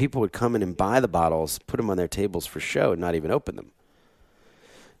 and people would come in and buy the bottles, put them on their tables for show, and not even open them.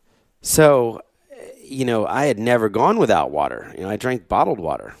 So, I had never gone without water. I drank bottled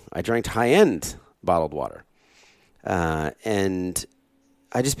water. I drank high-end bottled water. And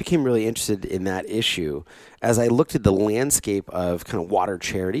I just became really interested in that issue as I looked at the landscape of kind of water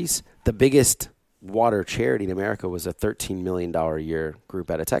charities. The biggest water charity in America was a $13 million a year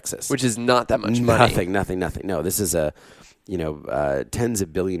group out of Texas. Which is not that much money. Nothing. No, this is a, tens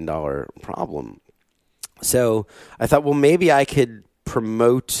of billion dollar problem. So I thought, well, maybe I could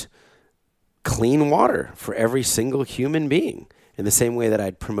promote clean water for every single human being in the same way that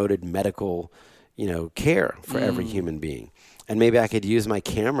I'd promoted medical, care for every human being. And maybe I could use my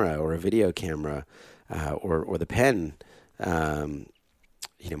camera or a video camera or the pen,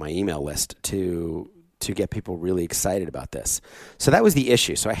 my email list to get people really excited about this. So that was the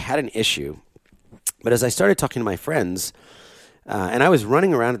issue. So I had an issue. But as I started talking to my friends, and I was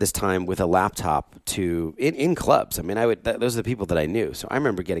running around at this time with a laptop in clubs. I mean, those are the people that I knew. So I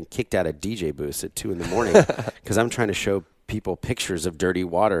remember getting kicked out of DJ booths at 2 a.m. because I'm trying to show people pictures of dirty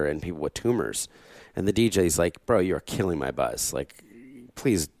water and people with tumors. And the DJ's like, bro, you're killing my buzz. Like,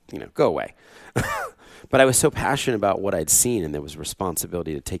 please, go away. But I was so passionate about what I'd seen, and there was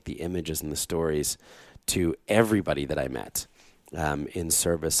responsibility to take the images and the stories to everybody that I met in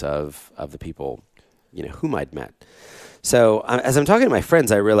service of the people, whom I'd met. So as I'm talking to my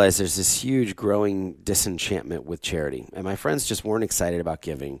friends, I realized there's this huge growing disenchantment with charity. And my friends just weren't excited about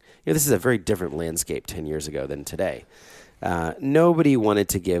giving. This is a very different landscape 10 years ago than today. Nobody wanted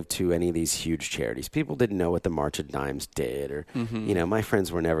to give to any of these huge charities. People didn't know what the March of Dimes did, or my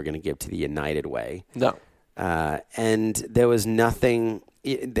friends were never going to give to the United Way. No, and there was nothing.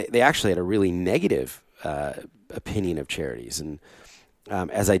 They actually had a really negative opinion of charities. And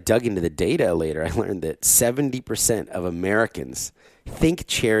as I dug into the data later, I learned that 70% of Americans think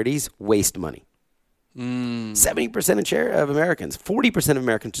charities waste money. 70% of Americans, 40% of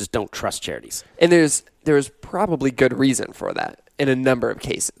Americans just don't trust charities. And there's probably good reason for that in a number of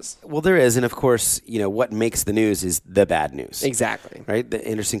cases. Well, there is. And of course, what makes the news is the bad news. Exactly. Right?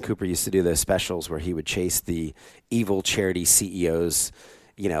 Anderson Cooper used to do those specials where he would chase the evil charity CEOs,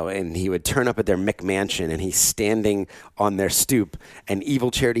 and he would turn up at their McMansion, and he's standing on their stoop, and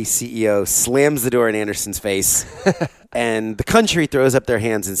evil charity CEO slams the door in Anderson's face, and the country throws up their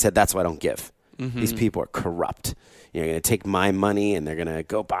hands and said, that's why I don't give. These people are corrupt. You're going to take my money and they're going to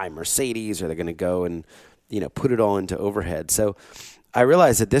go buy Mercedes, or they're going to go and, put it all into overhead. So I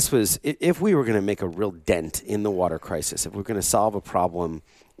realized that this was, if we were going to make a real dent in the water crisis, if we're going to solve a problem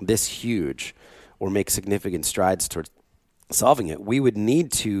this huge or make significant strides towards solving it, we would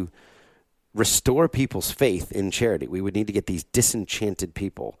need to restore people's faith in charity. We would need to get these disenchanted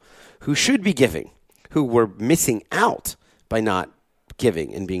people who should be giving, who were missing out by not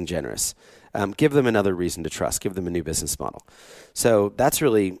giving and being generous. Give them another reason to trust. Give them a new business model. So that's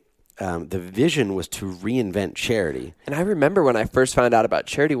really the vision, was to reinvent charity. And I remember when I first found out about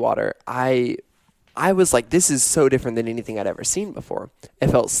Charity Water, I was like, this is so different than anything I'd ever seen before. It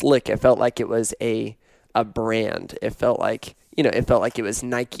felt slick. It felt like it was a brand. It felt like it was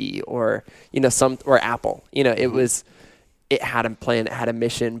Nike or or Apple. It had a plan, it had a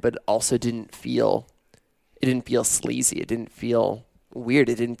mission, but also didn't feel sleazy. It didn't feel weird.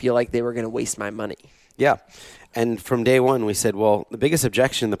 It didn't feel like they were going to waste my money. Yeah. And from day one, we said, well, the biggest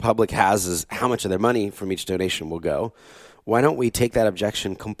objection the public has is how much of their money from each donation will go. Why don't we take that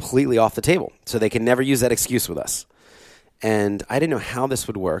objection completely off the table so they can never use that excuse with us? And I didn't know how this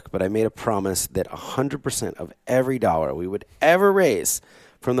would work, but I made a promise that 100% of every dollar we would ever raise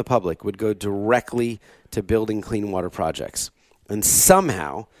from the public would go directly to building clean water projects. And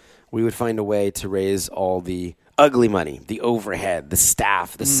somehow we would find a way to raise all the ugly money, the overhead, the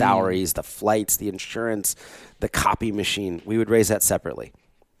staff, the salaries, the flights, the insurance, the copy machine. We would raise that separately.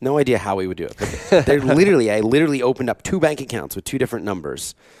 No idea how we would do it. But I literally opened up 2 bank accounts with 2 different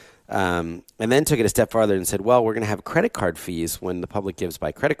numbers, and then took it a step farther and said, well, we're going to have credit card fees when the public gives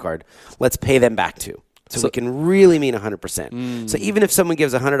by credit card. Let's pay them back too. So we can really mean 100%. So even if someone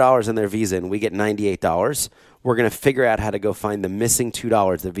gives $100 on their Visa and we get $98, we're going to figure out how to go find the missing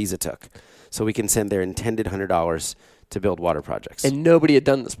 $2 that Visa took, so we can send their intended $100 to build water projects. And nobody had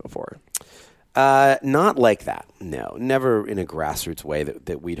done this before. Not like that. No, never in a grassroots way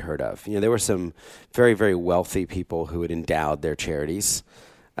that we'd heard of. There were some very, very wealthy people who had endowed their charities.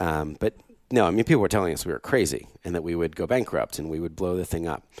 But no, people were telling us we were crazy and that we would go bankrupt and we would blow the thing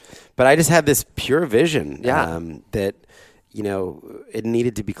up. But I just had this pure vision that, it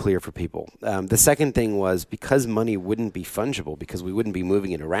needed to be clear for people. The second thing was, because money wouldn't be fungible, because we wouldn't be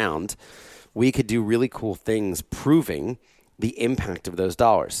moving it around, we could do really cool things proving the impact of those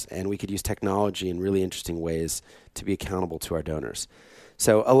dollars. And we could use technology in really interesting ways to be accountable to our donors.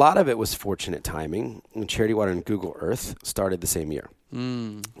 So a lot of it was fortunate timing. And Charity Water and Google Earth started the same year.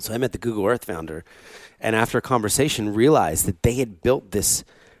 So I met the Google Earth founder, and after a conversation realized that they had built this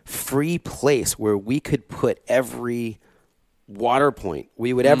free place where we could put every water point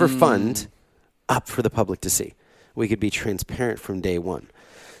we would ever fund up for the public to see. We could be transparent from day one.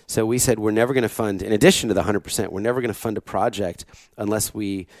 So we said, we're never going to fund, in addition to the 100%, we're never going to fund a project unless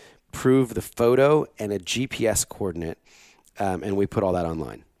we prove the photo and a GPS coordinate, and we put all that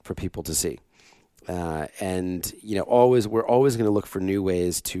online for people to see. We're always going to look for new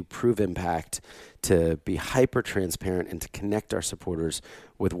ways to prove impact, to be hyper transparent, and to connect our supporters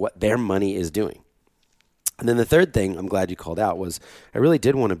with what their money is doing. And then the third thing I'm glad you called out was I really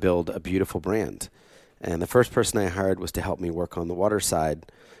did want to build a beautiful brand. And the first person I hired was to help me work on the water side.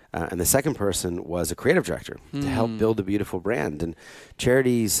 And the second person was a creative director to help build a beautiful brand. And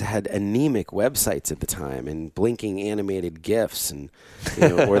charities had anemic websites at the time and blinking animated GIFs, and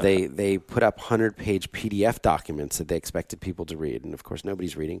or they put up 100-page PDF documents that they expected people to read. And of course,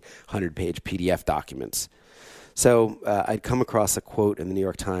 nobody's reading 100-page PDF documents. So I'd come across a quote in the New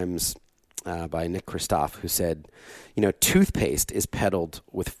York Times by Nick Kristof, who said, toothpaste is peddled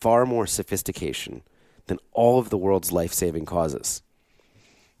with far more sophistication than all of the world's life-saving causes.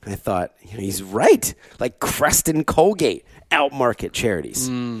 I thought, he's right. Like Crest and Colgate outmarket charities.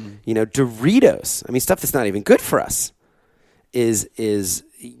 Doritos, stuff that's not even good for us, is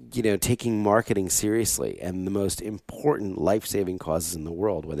taking marketing seriously. And the most important life-saving causes in the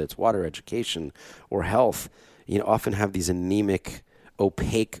world, whether it's water, education, or health, often have these anemic,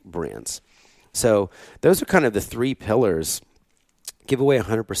 opaque brands. So those are kind of the three pillars. Give away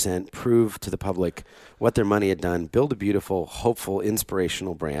 100%, prove to the public what their money had done, build a beautiful, hopeful,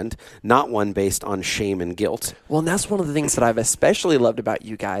 inspirational brand, not one based on shame and guilt. Well, and that's one of the things that I've especially loved about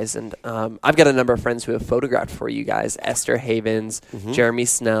you guys. And I've got a number of friends who have photographed for you guys, Esther Havens, Jeremy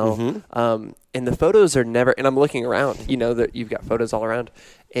Snell. And the photos are never, and I'm looking around, that you've got photos all around.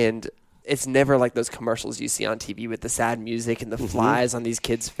 And it's never like those commercials you see on TV with the sad music and the flies on these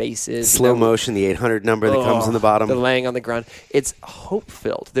kids' faces. Slow motion, the 800 number that comes in the bottom. They're laying on the ground. It's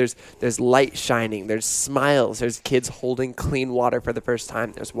hope-filled. There's light shining. There's smiles. There's kids holding clean water for the first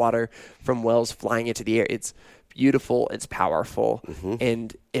time. There's water from wells flying into the air. It's beautiful. It's powerful.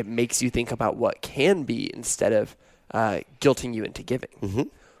 And it makes you think about what can be instead of guilting you into giving.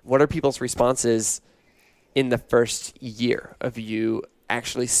 What are people's responses in the first year of you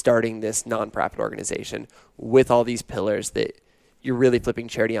actually starting this nonprofit organization with all these pillars that you're really flipping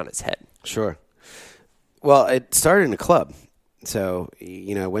charity on its head? Sure. Well, it started in a club. So,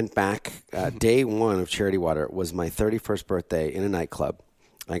 I went back. Day one of Charity Water was my 31st birthday in a nightclub.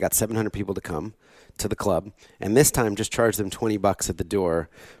 I got 700 people to come to the club, and this time just charged them $20 at the door.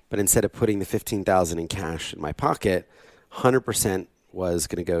 But instead of putting the $15,000 in cash in my pocket, 100% was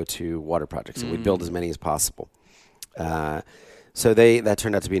going to go to water projects, and we'd build as many as possible. So that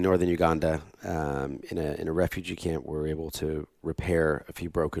turned out to be in northern Uganda, in a refugee camp where we were able to repair a few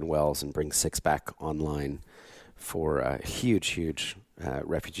broken wells and bring 6 back online for a huge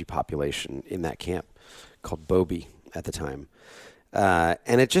refugee population in that camp called Bobi at the time.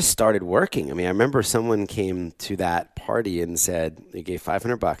 And it just started working. I remember someone came to that party and said, they gave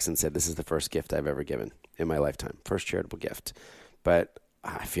 $500 and said, this is the first gift I've ever given in my lifetime, first charitable gift. But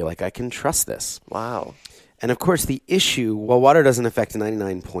I feel like I can trust this. Wow. And of course, the issue, while water doesn't affect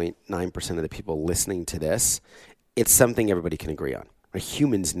 99.9% of the people listening to this, it's something everybody can agree on.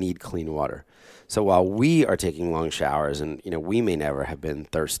 Humans need clean water. So while we are taking long showers and we may never have been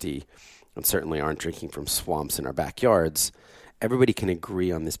thirsty and certainly aren't drinking from swamps in our backyards, everybody can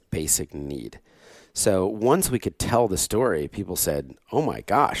agree on this basic need. So once we could tell the story, people said, oh my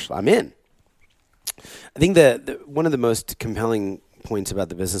gosh, I'm in. I think one of the most compelling points about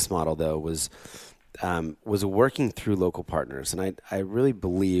the business model, though, was working through local partners. And I really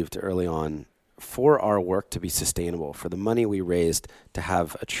believed early on, for our work to be sustainable, for the money we raised to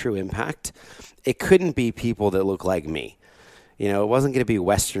have a true impact, it couldn't be people that look like me. It wasn't going to be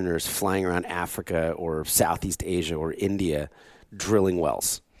Westerners flying around Africa or Southeast Asia or India drilling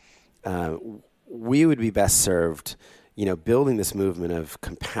wells. We would be best served building this movement of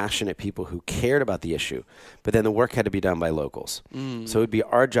compassionate people who cared about the issue, but then the work had to be done by locals. So it would be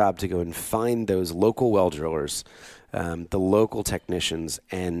our job to go and find those local well drillers, the local technicians,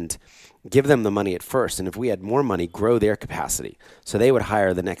 and give them the money at first. And if we had more money, grow their capacity. So they would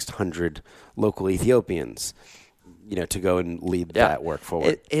hire the next 100 local Ethiopians, to go and lead that work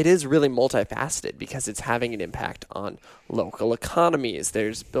forward. It is really multifaceted because it's having an impact on local economies.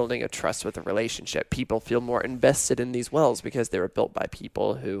 There's building a trust with a relationship. People feel more invested in these wells because they were built by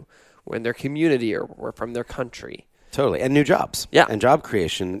people who were in their community or were from their country. Totally. And new jobs. Yeah. And job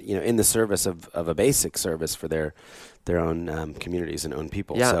creation, in the service of a basic service for their own communities and own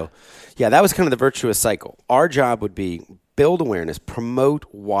people. Yeah. So, that was kind of the virtuous cycle. Our job would be build awareness, promote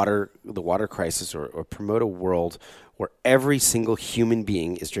the water crisis, or promote a world where every single human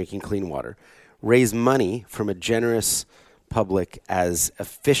being is drinking clean water, raise money from a generous public as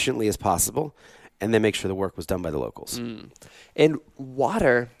efficiently as possible, and then make sure the work was done by the locals. And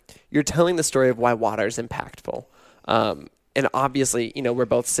water, you're telling the story of why water is impactful. And obviously, we're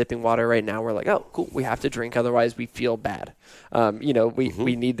both sipping water right now. We're like, oh, cool, we have to drink, otherwise we feel bad.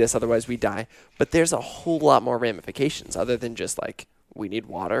 We need this, otherwise we die. But there's a whole lot more ramifications other than just like, we need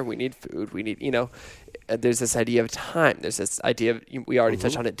water, we need food, we need, there's this idea of time. There's this idea of, we already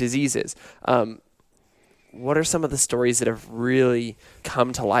touched on it, diseases. What are some of the stories that have really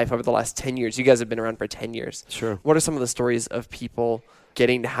come to life over the last 10 years? You guys have been around for 10 years. Sure. What are some of the stories of people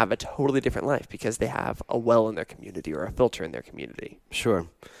getting to have a totally different life because they have a well in their community or a filter in their community? Sure.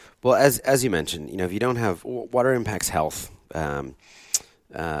 Well, as you mentioned, if you don't have water impacts health, up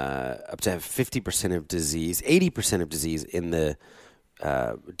to 50% of disease, 80% of disease in the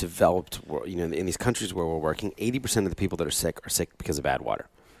developed world, in these countries where we're working, 80% of the people that are sick because of bad water.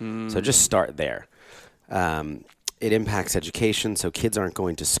 So just start there. It impacts education, so kids aren't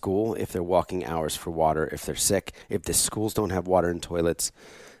going to school if they're walking hours for water, if they're sick, if the schools don't have water and toilets.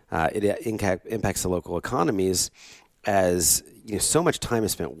 It impacts the local economies as so much time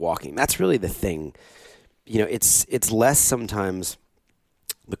is spent walking. That's really the thing. It's less sometimes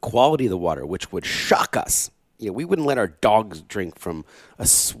the quality of the water, which would shock us. We wouldn't let our dogs drink from a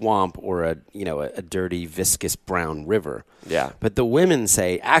swamp or a dirty, viscous brown river. Yeah. But the women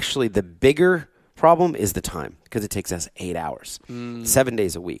say, actually, the bigger problem is the time, because it takes us 8 hours, 7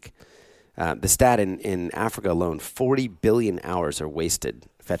 days a week. The stat in Africa alone, 40 billion hours are wasted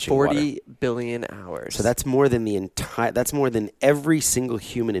fetching water. 40 billion hours. So that's more than that's more than every single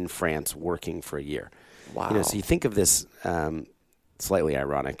human in France working for a year. Wow. So you think of this slightly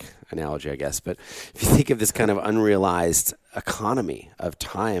ironic analogy, I guess, but if you think of this kind of unrealized economy of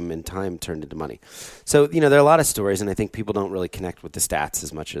time and time turned into money. So, there are a lot of stories, and I think people don't really connect with the stats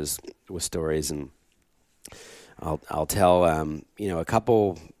as much as with stories. And I'll tell, a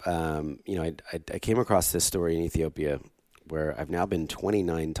couple, I came across this story in Ethiopia where I've now been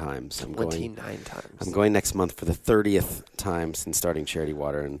 29 times. 29 times. I'm going next month for the 30th time since starting Charity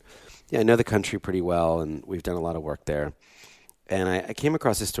Water. And I know the country pretty well, and we've done a lot of work there. And I came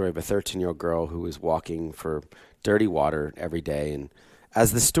across this story of a 13-year-old girl who was walking for dirty water every day. And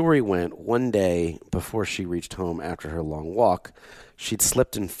as the story went, one day before she reached home after her long walk, she'd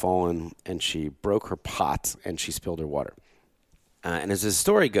slipped and fallen, and she broke her pot, and she spilled her water. And as the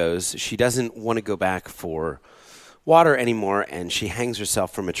story goes, she doesn't want to go back for water anymore, and she hangs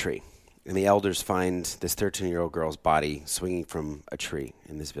herself from a tree. And the elders find this 13-year-old girl's body swinging from a tree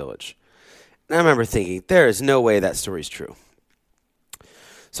in this village. And I remember thinking, there is no way that story's true.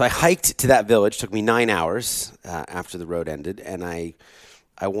 So I hiked to that village. It took me 9 hours after the road ended, and I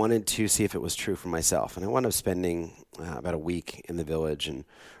wanted to see if it was true for myself. And I wound up spending about a week in the village and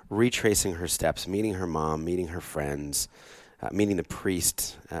retracing her steps, meeting her mom, meeting her friends, meeting the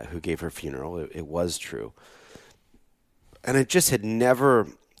priest who gave her funeral. It was true. And it just had never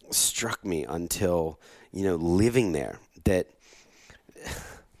struck me until, living there, that,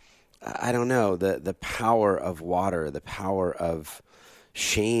 I don't know, the power of water, the power of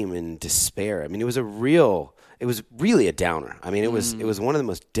shame and despair. I mean, it was really a downer. I mean, it was one of the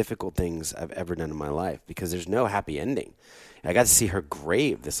most difficult things I've ever done in my life, because there's no happy ending. I got to see her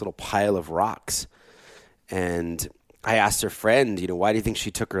grave, this little pile of rocks. And I asked her friend, why do you think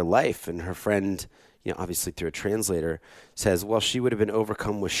she took her life? And her friend, obviously through a translator, says, well, she would have been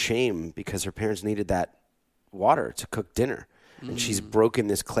overcome with shame because her parents needed that water to cook dinner. And she's broken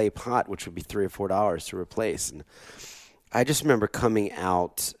this clay pot, which would be $3 or $4 to replace. And I just remember coming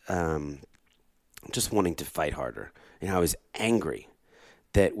out just wanting to fight harder. I was angry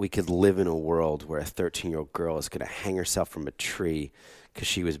that we could live in a world where a 13-year-old girl is going to hang herself from a tree because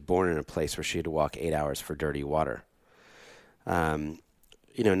she was born in a place where she had to walk 8 hours for dirty water.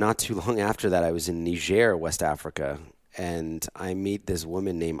 Not too long after that, I was in Niger, West Africa, and I meet this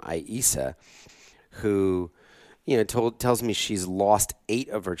woman named Aissa who, tells me she's lost 8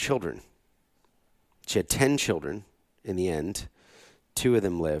 of her children. She had 10 children. In the end, 2 of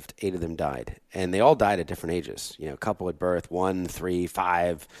them lived, 8 of them died. And they all died at different ages. A couple at birth, 1, 3,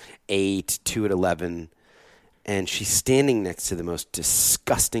 5, 8, 2 at 11. and she's standing next to the most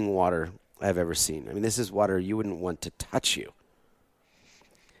disgusting water I've ever seen. I mean, this is water you wouldn't want to touch you.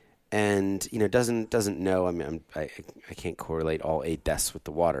 And, doesn't know, I can't correlate all 8 deaths with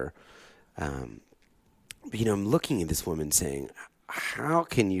the water. But, I'm looking at this woman saying, how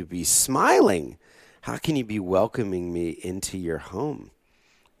can you be smiling? How can you be welcoming me into your home?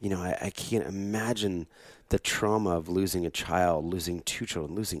 I can't imagine the trauma of losing a child, losing 2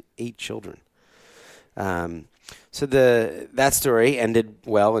 children, losing 8 children. So that story ended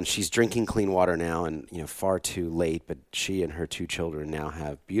well, and she's drinking clean water now, and far too late. But she and her 2 children now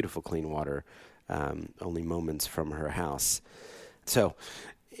have beautiful clean water, only moments from her house. So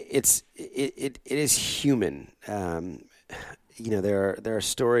it is human. There are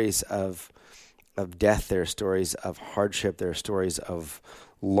stories of death. There are stories of hardship. There are stories of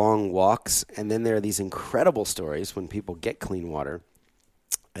long walks, and then there are these incredible stories when people get clean water.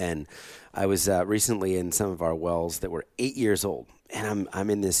 And I was recently in some of our wells that were 8 years old, and I'm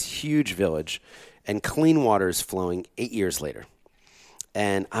in this huge village, and clean water is flowing 8 years later.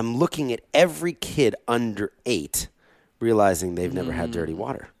 And I'm looking at every kid under 8, realizing they've never had dirty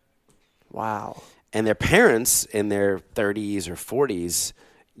water. Wow. And their parents in their 30s or 40s,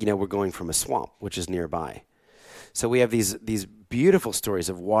 were going from a swamp, which is nearby. So we have these beautiful stories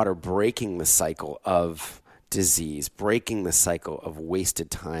of water breaking the cycle of disease, breaking the cycle of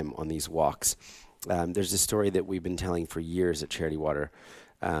wasted time on these walks. There's a story that we've been telling for years at Charity Water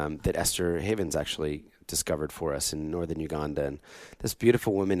that Esther Havens actually discovered for us in northern Uganda. And this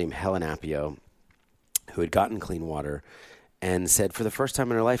beautiful woman named Helen Apio, who had gotten clean water, and said for the first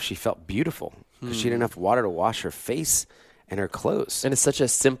time in her life she felt beautiful because she had enough water to wash her face and her clothes. And it's such a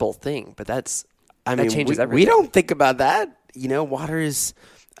simple thing, but that changes everything. We don't think about that. Water is...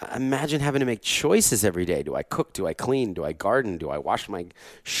 Imagine having to make choices every day. Do I cook? Do I clean? Do I garden? Do I wash my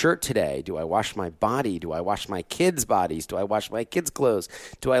shirt today? Do I wash my body? Do I wash my kids' bodies? Do I wash my kids' clothes?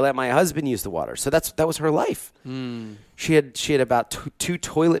 Do I let my husband use the water? So that was her life. She had about two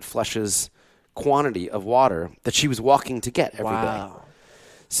toilet flushes quantity of water that she was walking to get every day.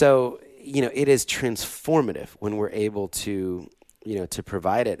 So, it is transformative when we're able to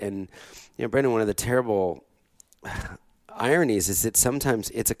provide it. And, Brendan, one of the terrible ironies is that sometimes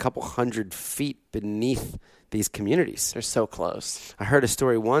it's a couple 100 feet beneath these communities. They're so close. I heard a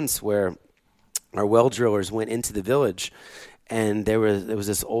story once where our well drillers went into the village, and there was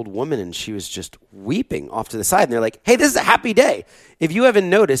this old woman, and she was just weeping off to the side. And they're like, hey, this is a happy day. If you haven't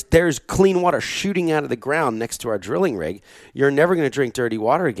noticed, there's clean water shooting out of the ground next to our drilling rig. You're never going to drink dirty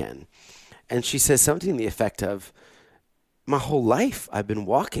water again. And she says something to the effect of, my whole life I've been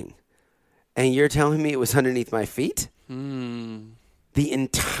walking, and you're telling me it was underneath my feet? My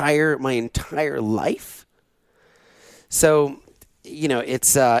entire life. So,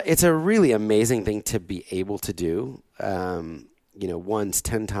 it's a really amazing thing to be able to do. Once,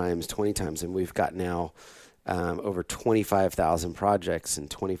 10 times, 20 times, and we've got now over 25,000 projects in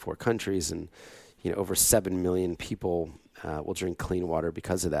 24 countries, and over 7 million people will drink clean water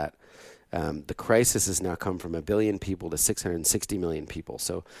because of that. The crisis has now come from 1 billion people to 660 million people.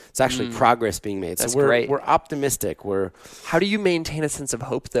 So it's actually progress being made. That's so we're great. We're optimistic. How do you maintain a sense of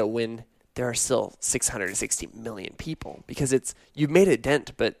hope, though, when there are still 660 million people? Because you've made a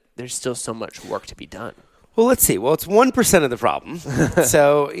dent, but there's still so much work to be done. Well, let's see. Well, it's 1% of the problem.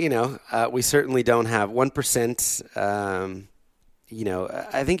 So, we certainly don't have 1%.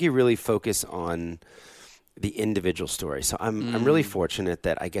 I think you really focus on the individual story. So I'm really fortunate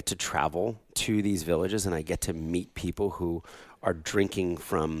that I get to travel to these villages, and I get to meet people who are drinking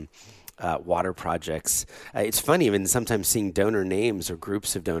from water projects. It's funny, even sometimes seeing donor names or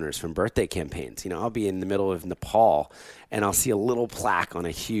groups of donors from birthday campaigns. I'll be in the middle of Nepal, and I'll see a little plaque on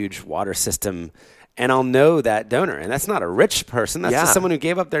a huge water system, and I'll know that donor. And that's not a rich person. That's just someone who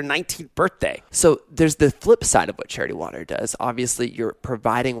gave up their 19th birthday. So there's the flip side of what Charity Water does. Obviously, you're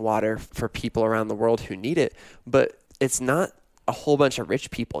providing water for people around the world who need it, but it's not a whole bunch of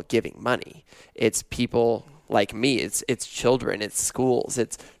rich people giving money. It's people like me. It's children. It's schools.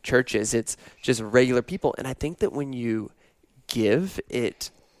 It's churches. It's just regular people. And I think that when you give,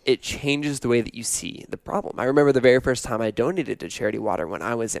 it changes the way that you see the problem. I remember the very first time I donated to Charity Water when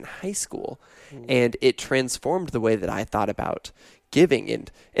I was in high school, and it transformed the way that I thought about giving.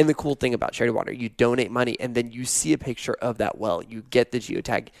 And the cool thing about Charity Water, you donate money, and then you see a picture of that well. You get the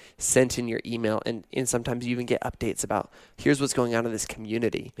geotag sent in your email, and sometimes you even get updates about, here's what's going on in this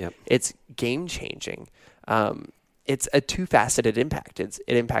community. Yep. It's game-changing. It's a two-faceted impact. It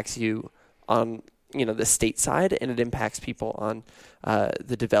impacts you on the state side, and it impacts people on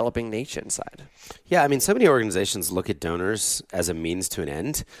the developing nation side. Yeah, so many organizations look at donors as a means to an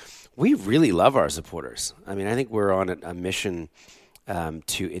end. We really love our supporters. I mean, I think we're on a mission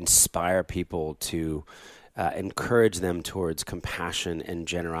to inspire people, to encourage them towards compassion and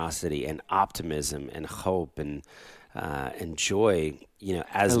generosity and optimism and hope and joy,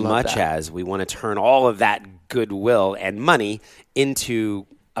 as much as we want to turn all of that goodwill and money into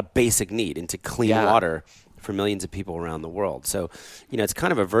a basic need, into clean water for millions of people around the world. So, it's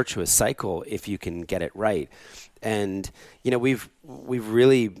kind of a virtuous cycle if you can get it right. And, we've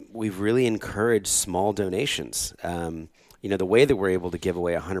really encouraged small donations. The way that we're able to give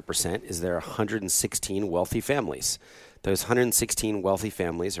away 100% is there are 116 wealthy families. Those 116 wealthy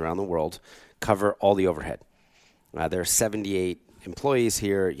families around the world cover all the overhead. There are 78 employees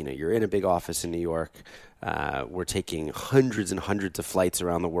here. You're in a big office in New York. We're taking hundreds and hundreds of flights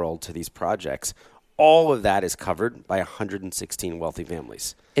around the world to these projects. All of that is covered by 116 wealthy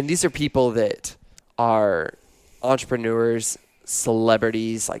families. And these are people that are entrepreneurs,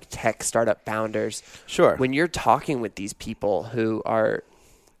 celebrities, like tech startup founders. Sure. When you're talking with these people who are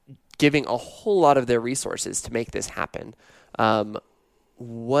giving a whole lot of their resources to make this happen,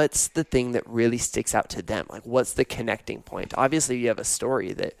 what's the thing that really sticks out to them? Like, what's the connecting point? Obviously, you have a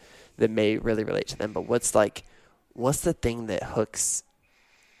story that may really relate to them, but what's the thing that hooks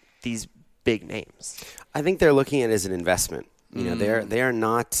these big names? I think they're looking at it as an investment. They are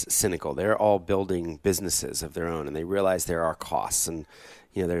not cynical. They're all building businesses of their own, and they realize there are costs, and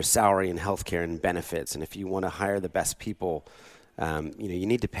there's salary and healthcare and benefits. And if you want to hire the best people, you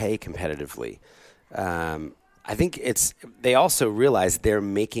need to pay competitively. I think they also realize they're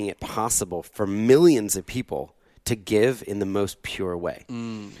making it possible for millions of people to give in the most pure way.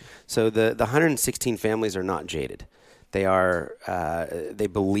 So the 116 families are not jaded. They are. They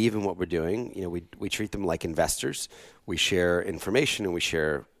believe in what we're doing. We treat them like investors. We share information and we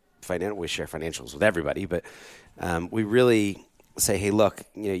share financials with everybody. But we really say, hey, look,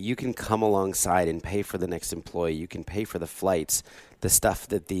 you can come alongside and pay for the next employee. You can pay for the flights, the stuff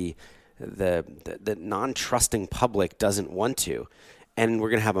that the non-trusting public doesn't want to. And we're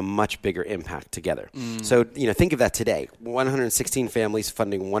going to have a much bigger impact together. So, think of that today. 116 families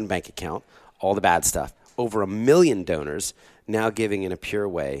funding one bank account, all the bad stuff. Over 1 million donors now giving in a pure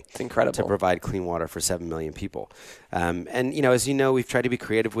way. It's incredible. To provide clean water for 7 million people. And, as you know, we've tried to be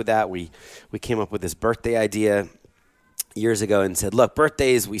creative with that. We came up with this birthday idea years ago and said, look,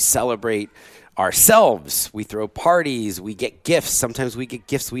 birthdays, we celebrate ourselves. We throw parties. We get gifts. Sometimes we get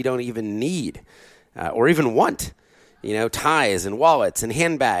gifts we don't even need or even want. Ties and wallets and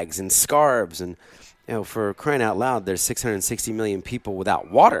handbags and scarves. And, for crying out loud, there's 660 million people without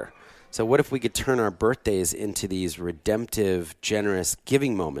water. So what if we could turn our birthdays into these redemptive, generous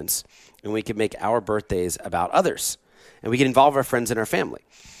giving moments, and we could make our birthdays about others, and we could involve our friends and our family?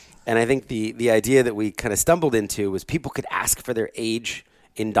 And I think the idea that we kind of stumbled into was people could ask for their age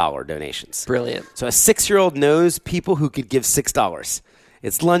in dollar donations. Brilliant. So a 6-year-old knows people who could give $6.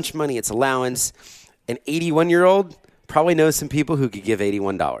 It's lunch money, it's allowance. An 81-year-old probably knows some people who could give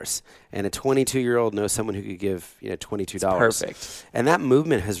 $81. And a 22-year-old knows someone who could give $22. That's perfect. And that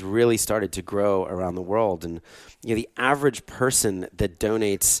movement has really started to grow around the world. And the average person that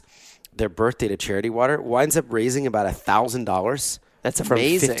donates their birthday to Charity Water winds up raising about $1,000. That's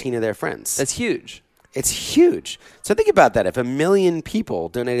amazing. From 15 of their friends. That's huge. It's huge. So think about that. If 1 million people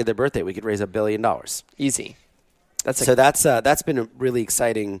donated their birthday, we could raise $1 billion. Easy. That's been a really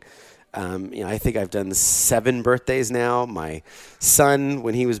exciting. I think I've done 7 birthdays now. My son,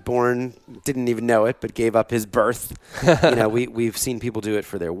 when he was born, didn't even know it, but gave up his birth. We've seen people do it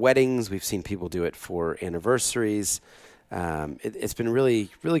for their weddings. We've seen people do it for anniversaries. It's been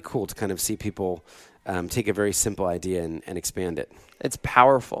really, really cool to kind of see people take a very simple idea and expand it. It's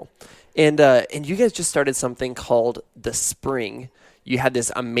powerful. And you guys just started something called The Spring. You had this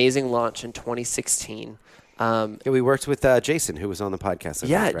amazing launch in 2016. We worked with Jason, who was on the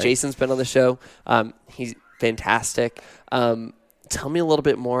podcast. Right? Jason's been on the show. He's fantastic. Tell me a little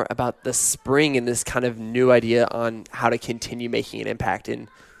bit more about The Spring and this kind of new idea on how to continue making an impact. And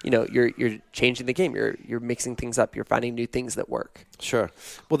you're changing the game. You're mixing things up. You're finding new things that work. Sure.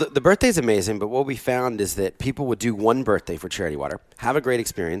 Well, the birthday's amazing, but what we found is that people would do one birthday for Charity Water, have a great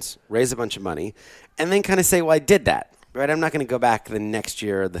experience, raise a bunch of money, and then kind of say, well, I did that. Right? I'm not going to go back the next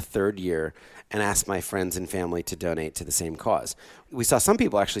year or the third year and ask my friends and family to donate to the same cause. We saw some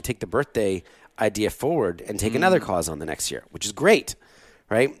people actually take the birthday idea forward and take another cause on the next year, which is great,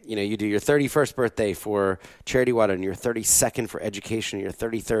 right? You do your 31st birthday for Charity Water and your 32nd for education, your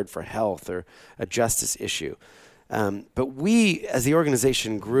 33rd for health or a justice issue. But we, as the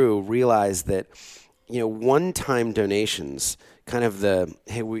organization grew, realized that, one-time donations, kind of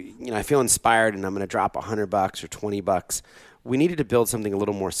I feel inspired and I'm going to drop $100 or $20, we needed to build something a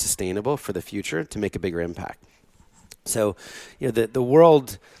little more sustainable for the future to make a bigger impact. So, the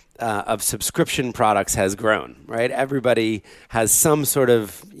world of subscription products has grown, right? Everybody has some sort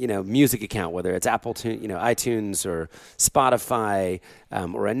of, music account, whether it's iTunes or Spotify,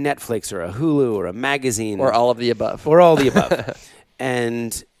 or a Netflix or a Hulu or a magazine. Or all of the above.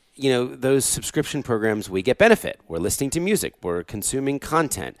 And, those subscription programs, we get benefit. We're listening to music. We're consuming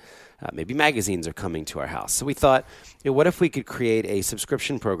content. Maybe magazines are coming to our house. So we thought, what if we could create a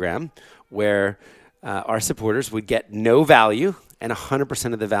subscription program where our supporters would get no value and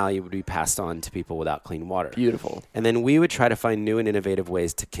 100% of the value would be passed on to people without clean water. Beautiful. And then we would try to find new and innovative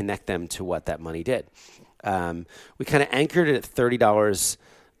ways to connect them to what that money did. We kind of anchored it at $30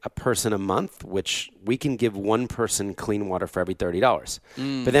 a person a month, which we can give one person clean water for every $30.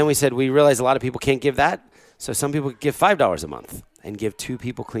 But then we said, we realized a lot of people can't give that. So some people give $5 a month and give 2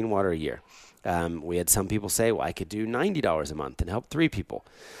 people clean water a year. We had some people say, well, I could do $90 a month and help 3 people.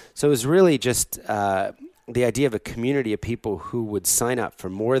 So it was really just the idea of a community of people who would sign up for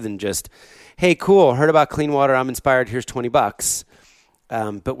more than just, hey, cool, heard about clean water, I'm inspired, here's $20,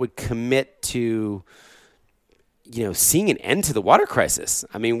 but would commit to seeing an end to the water crisis.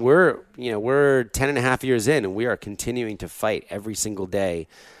 I mean, we're 10 and a half years in, and we are continuing to fight every single day,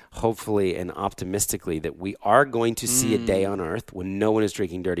 hopefully and optimistically, that we are going to see a day on Earth when no one is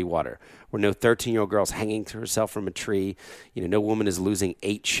drinking dirty water, where no 13-year-old girl's hanging herself from a tree, no woman is losing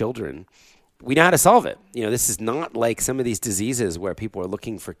 8 children. We know how to solve it. This is not like some of these diseases where people are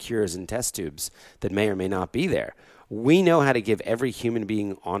looking for cures in test tubes that may or may not be there. We know how to give every human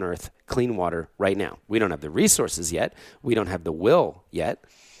being on Earth clean water right now. We don't have the resources yet. We don't have the will yet,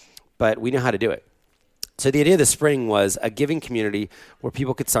 but we know how to do it. So the idea of the spring was a giving community where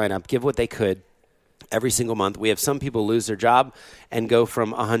people could sign up, give what they could every single month. We have some people lose their job and go from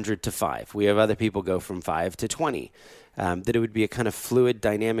 100 to 5. We have other people go from 5 to 20. That it would be a kind of fluid,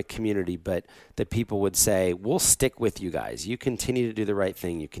 dynamic community, but that people would say, we'll stick with you guys. You continue to do the right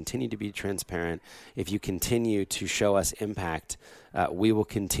thing. You continue to be transparent. If you continue to show us impact, we will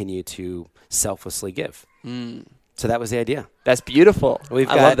continue to selflessly give. So that was the idea. That's beautiful.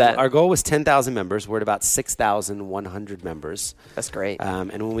 I love that. Our goal was 10,000 members. We're at about 6,100 members. That's great.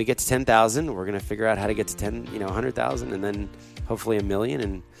 And when we get to 10,000, we're going to figure out how to get to 100,000 and then hopefully 1 million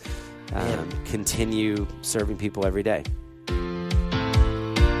and continue serving people every day.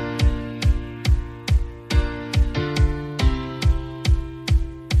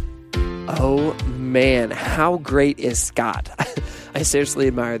 Oh man, how great is Scott? I seriously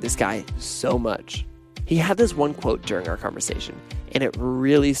admire this guy so much. He had this one quote during our conversation, and it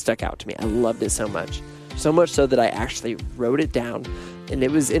really stuck out to me. I loved it so much so that I actually wrote it down, and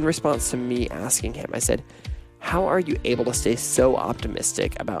it was in response to me asking him. I said, how are you able to stay so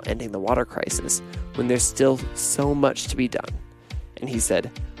optimistic about ending the water crisis when there's still so much to be done? And he said,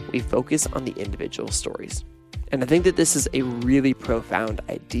 we focus on the individual stories. And I think that this is a really profound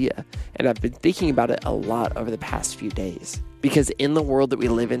idea, and I've been thinking about it a lot over the past few days. Because in the world that we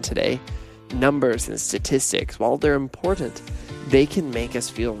live in today, numbers and statistics, while they're important, they can make us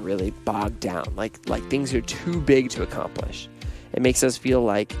feel really bogged down, like things are too big to accomplish. It makes us feel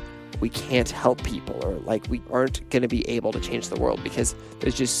like we can't help people, or like we aren't going to be able to change the world because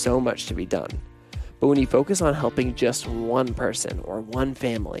there's just so much to be done. But when you focus on helping just one person or one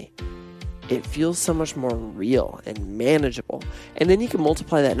family, it feels so much more real and manageable. And then you can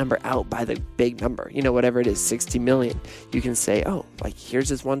multiply that number out by the big number, whatever it is, 60 million. You can say, oh, here's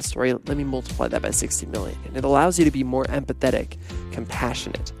this one story. Let me multiply that by 60 million. And it allows you to be more empathetic,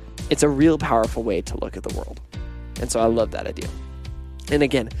 compassionate. It's a real powerful way to look at the world. And so I love that idea. And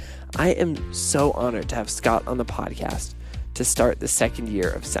again, I am so honored to have Scott on the podcast to start the second year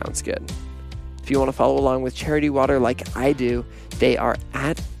of Sounds Good. If you want to follow along with Charity Water like I do, they are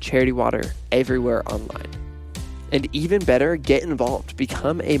at Charity Water everywhere online. And even better, get involved.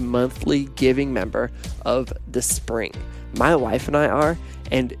 Become a monthly giving member of the spring. My wife and I are,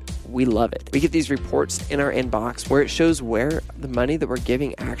 and we love it. We get these reports in our inbox where it shows where the money that we're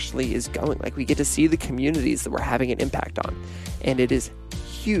giving actually is going. Like, we get to see the communities that we're having an impact on. And it is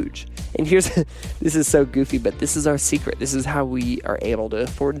huge. And this is so goofy, but this is our secret. This is how we are able to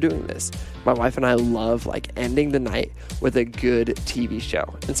afford doing this. My wife and I love ending the night with a good TV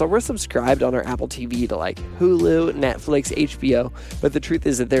show. And so we're subscribed on our Apple TV to Hulu, Netflix, HBO. But the truth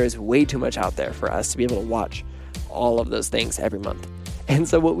is that there is way too much out there for us to be able to watch all of those things every month. And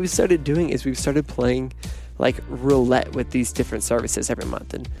so what we've started doing is we've started playing roulette with these different services every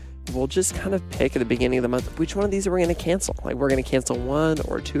month. And we'll just kind of pick at the beginning of the month which one of these are we going to cancel. We're going to cancel 1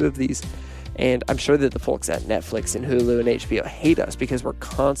 or 2 of these. And I'm sure that the folks at Netflix and Hulu and HBO hate us because we're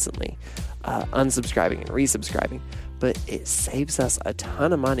constantly unsubscribing and resubscribing. but it saves us a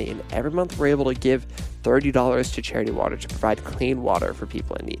ton of money. And every month we're able to give $30 to Charity Water to provide clean water for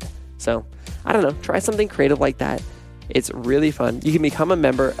people in need. So I don't know, try something creative like that. It's really fun. You can become a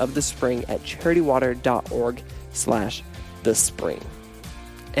member of The Spring at charitywater.org/thespring.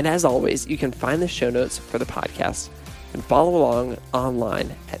 And as always, you can find the show notes for the podcast and follow along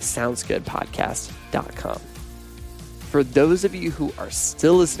online at soundsgoodpodcast.com. For those of you who are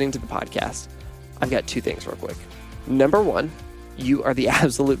still listening to the podcast, I've got two things real quick. Number one, you are the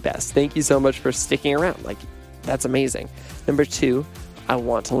absolute best. Thank you so much for sticking around. That's amazing. Number two, I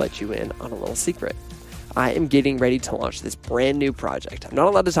want to let you in on a little secret. I am getting ready to launch this brand new project. I'm not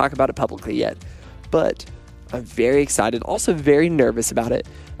allowed to talk about it publicly yet, but I'm very excited, also very nervous about it.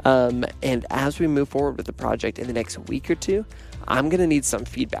 And as we move forward with the project in the next week or two, I'm going to need some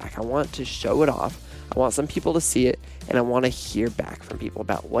feedback. I want to show it off. I want some people to see it, and I want to hear back from people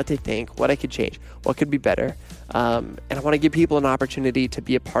about what they think, what I could change, what could be better. And I want to give people an opportunity to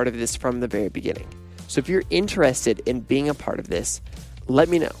be a part of this from the very beginning. So if you're interested in being a part of this, let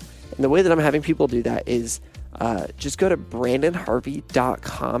me know. And the way that I'm having people do that is just go to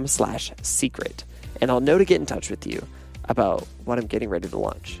brandonharvey.com/secret, and I'll know to get in touch with you about what I'm getting ready to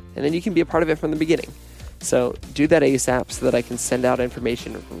launch. And then you can be a part of it from the beginning. So do that ASAP so that I can send out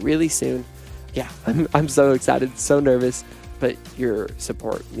information really soon. Yeah, I'm so excited, so nervous, but your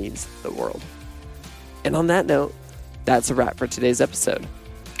support means the world. And on that note, that's a wrap for today's episode.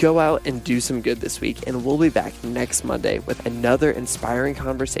 Go out and do some good this week, and we'll be back next Monday with another inspiring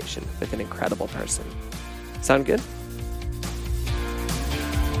conversation with an incredible person. Sound good?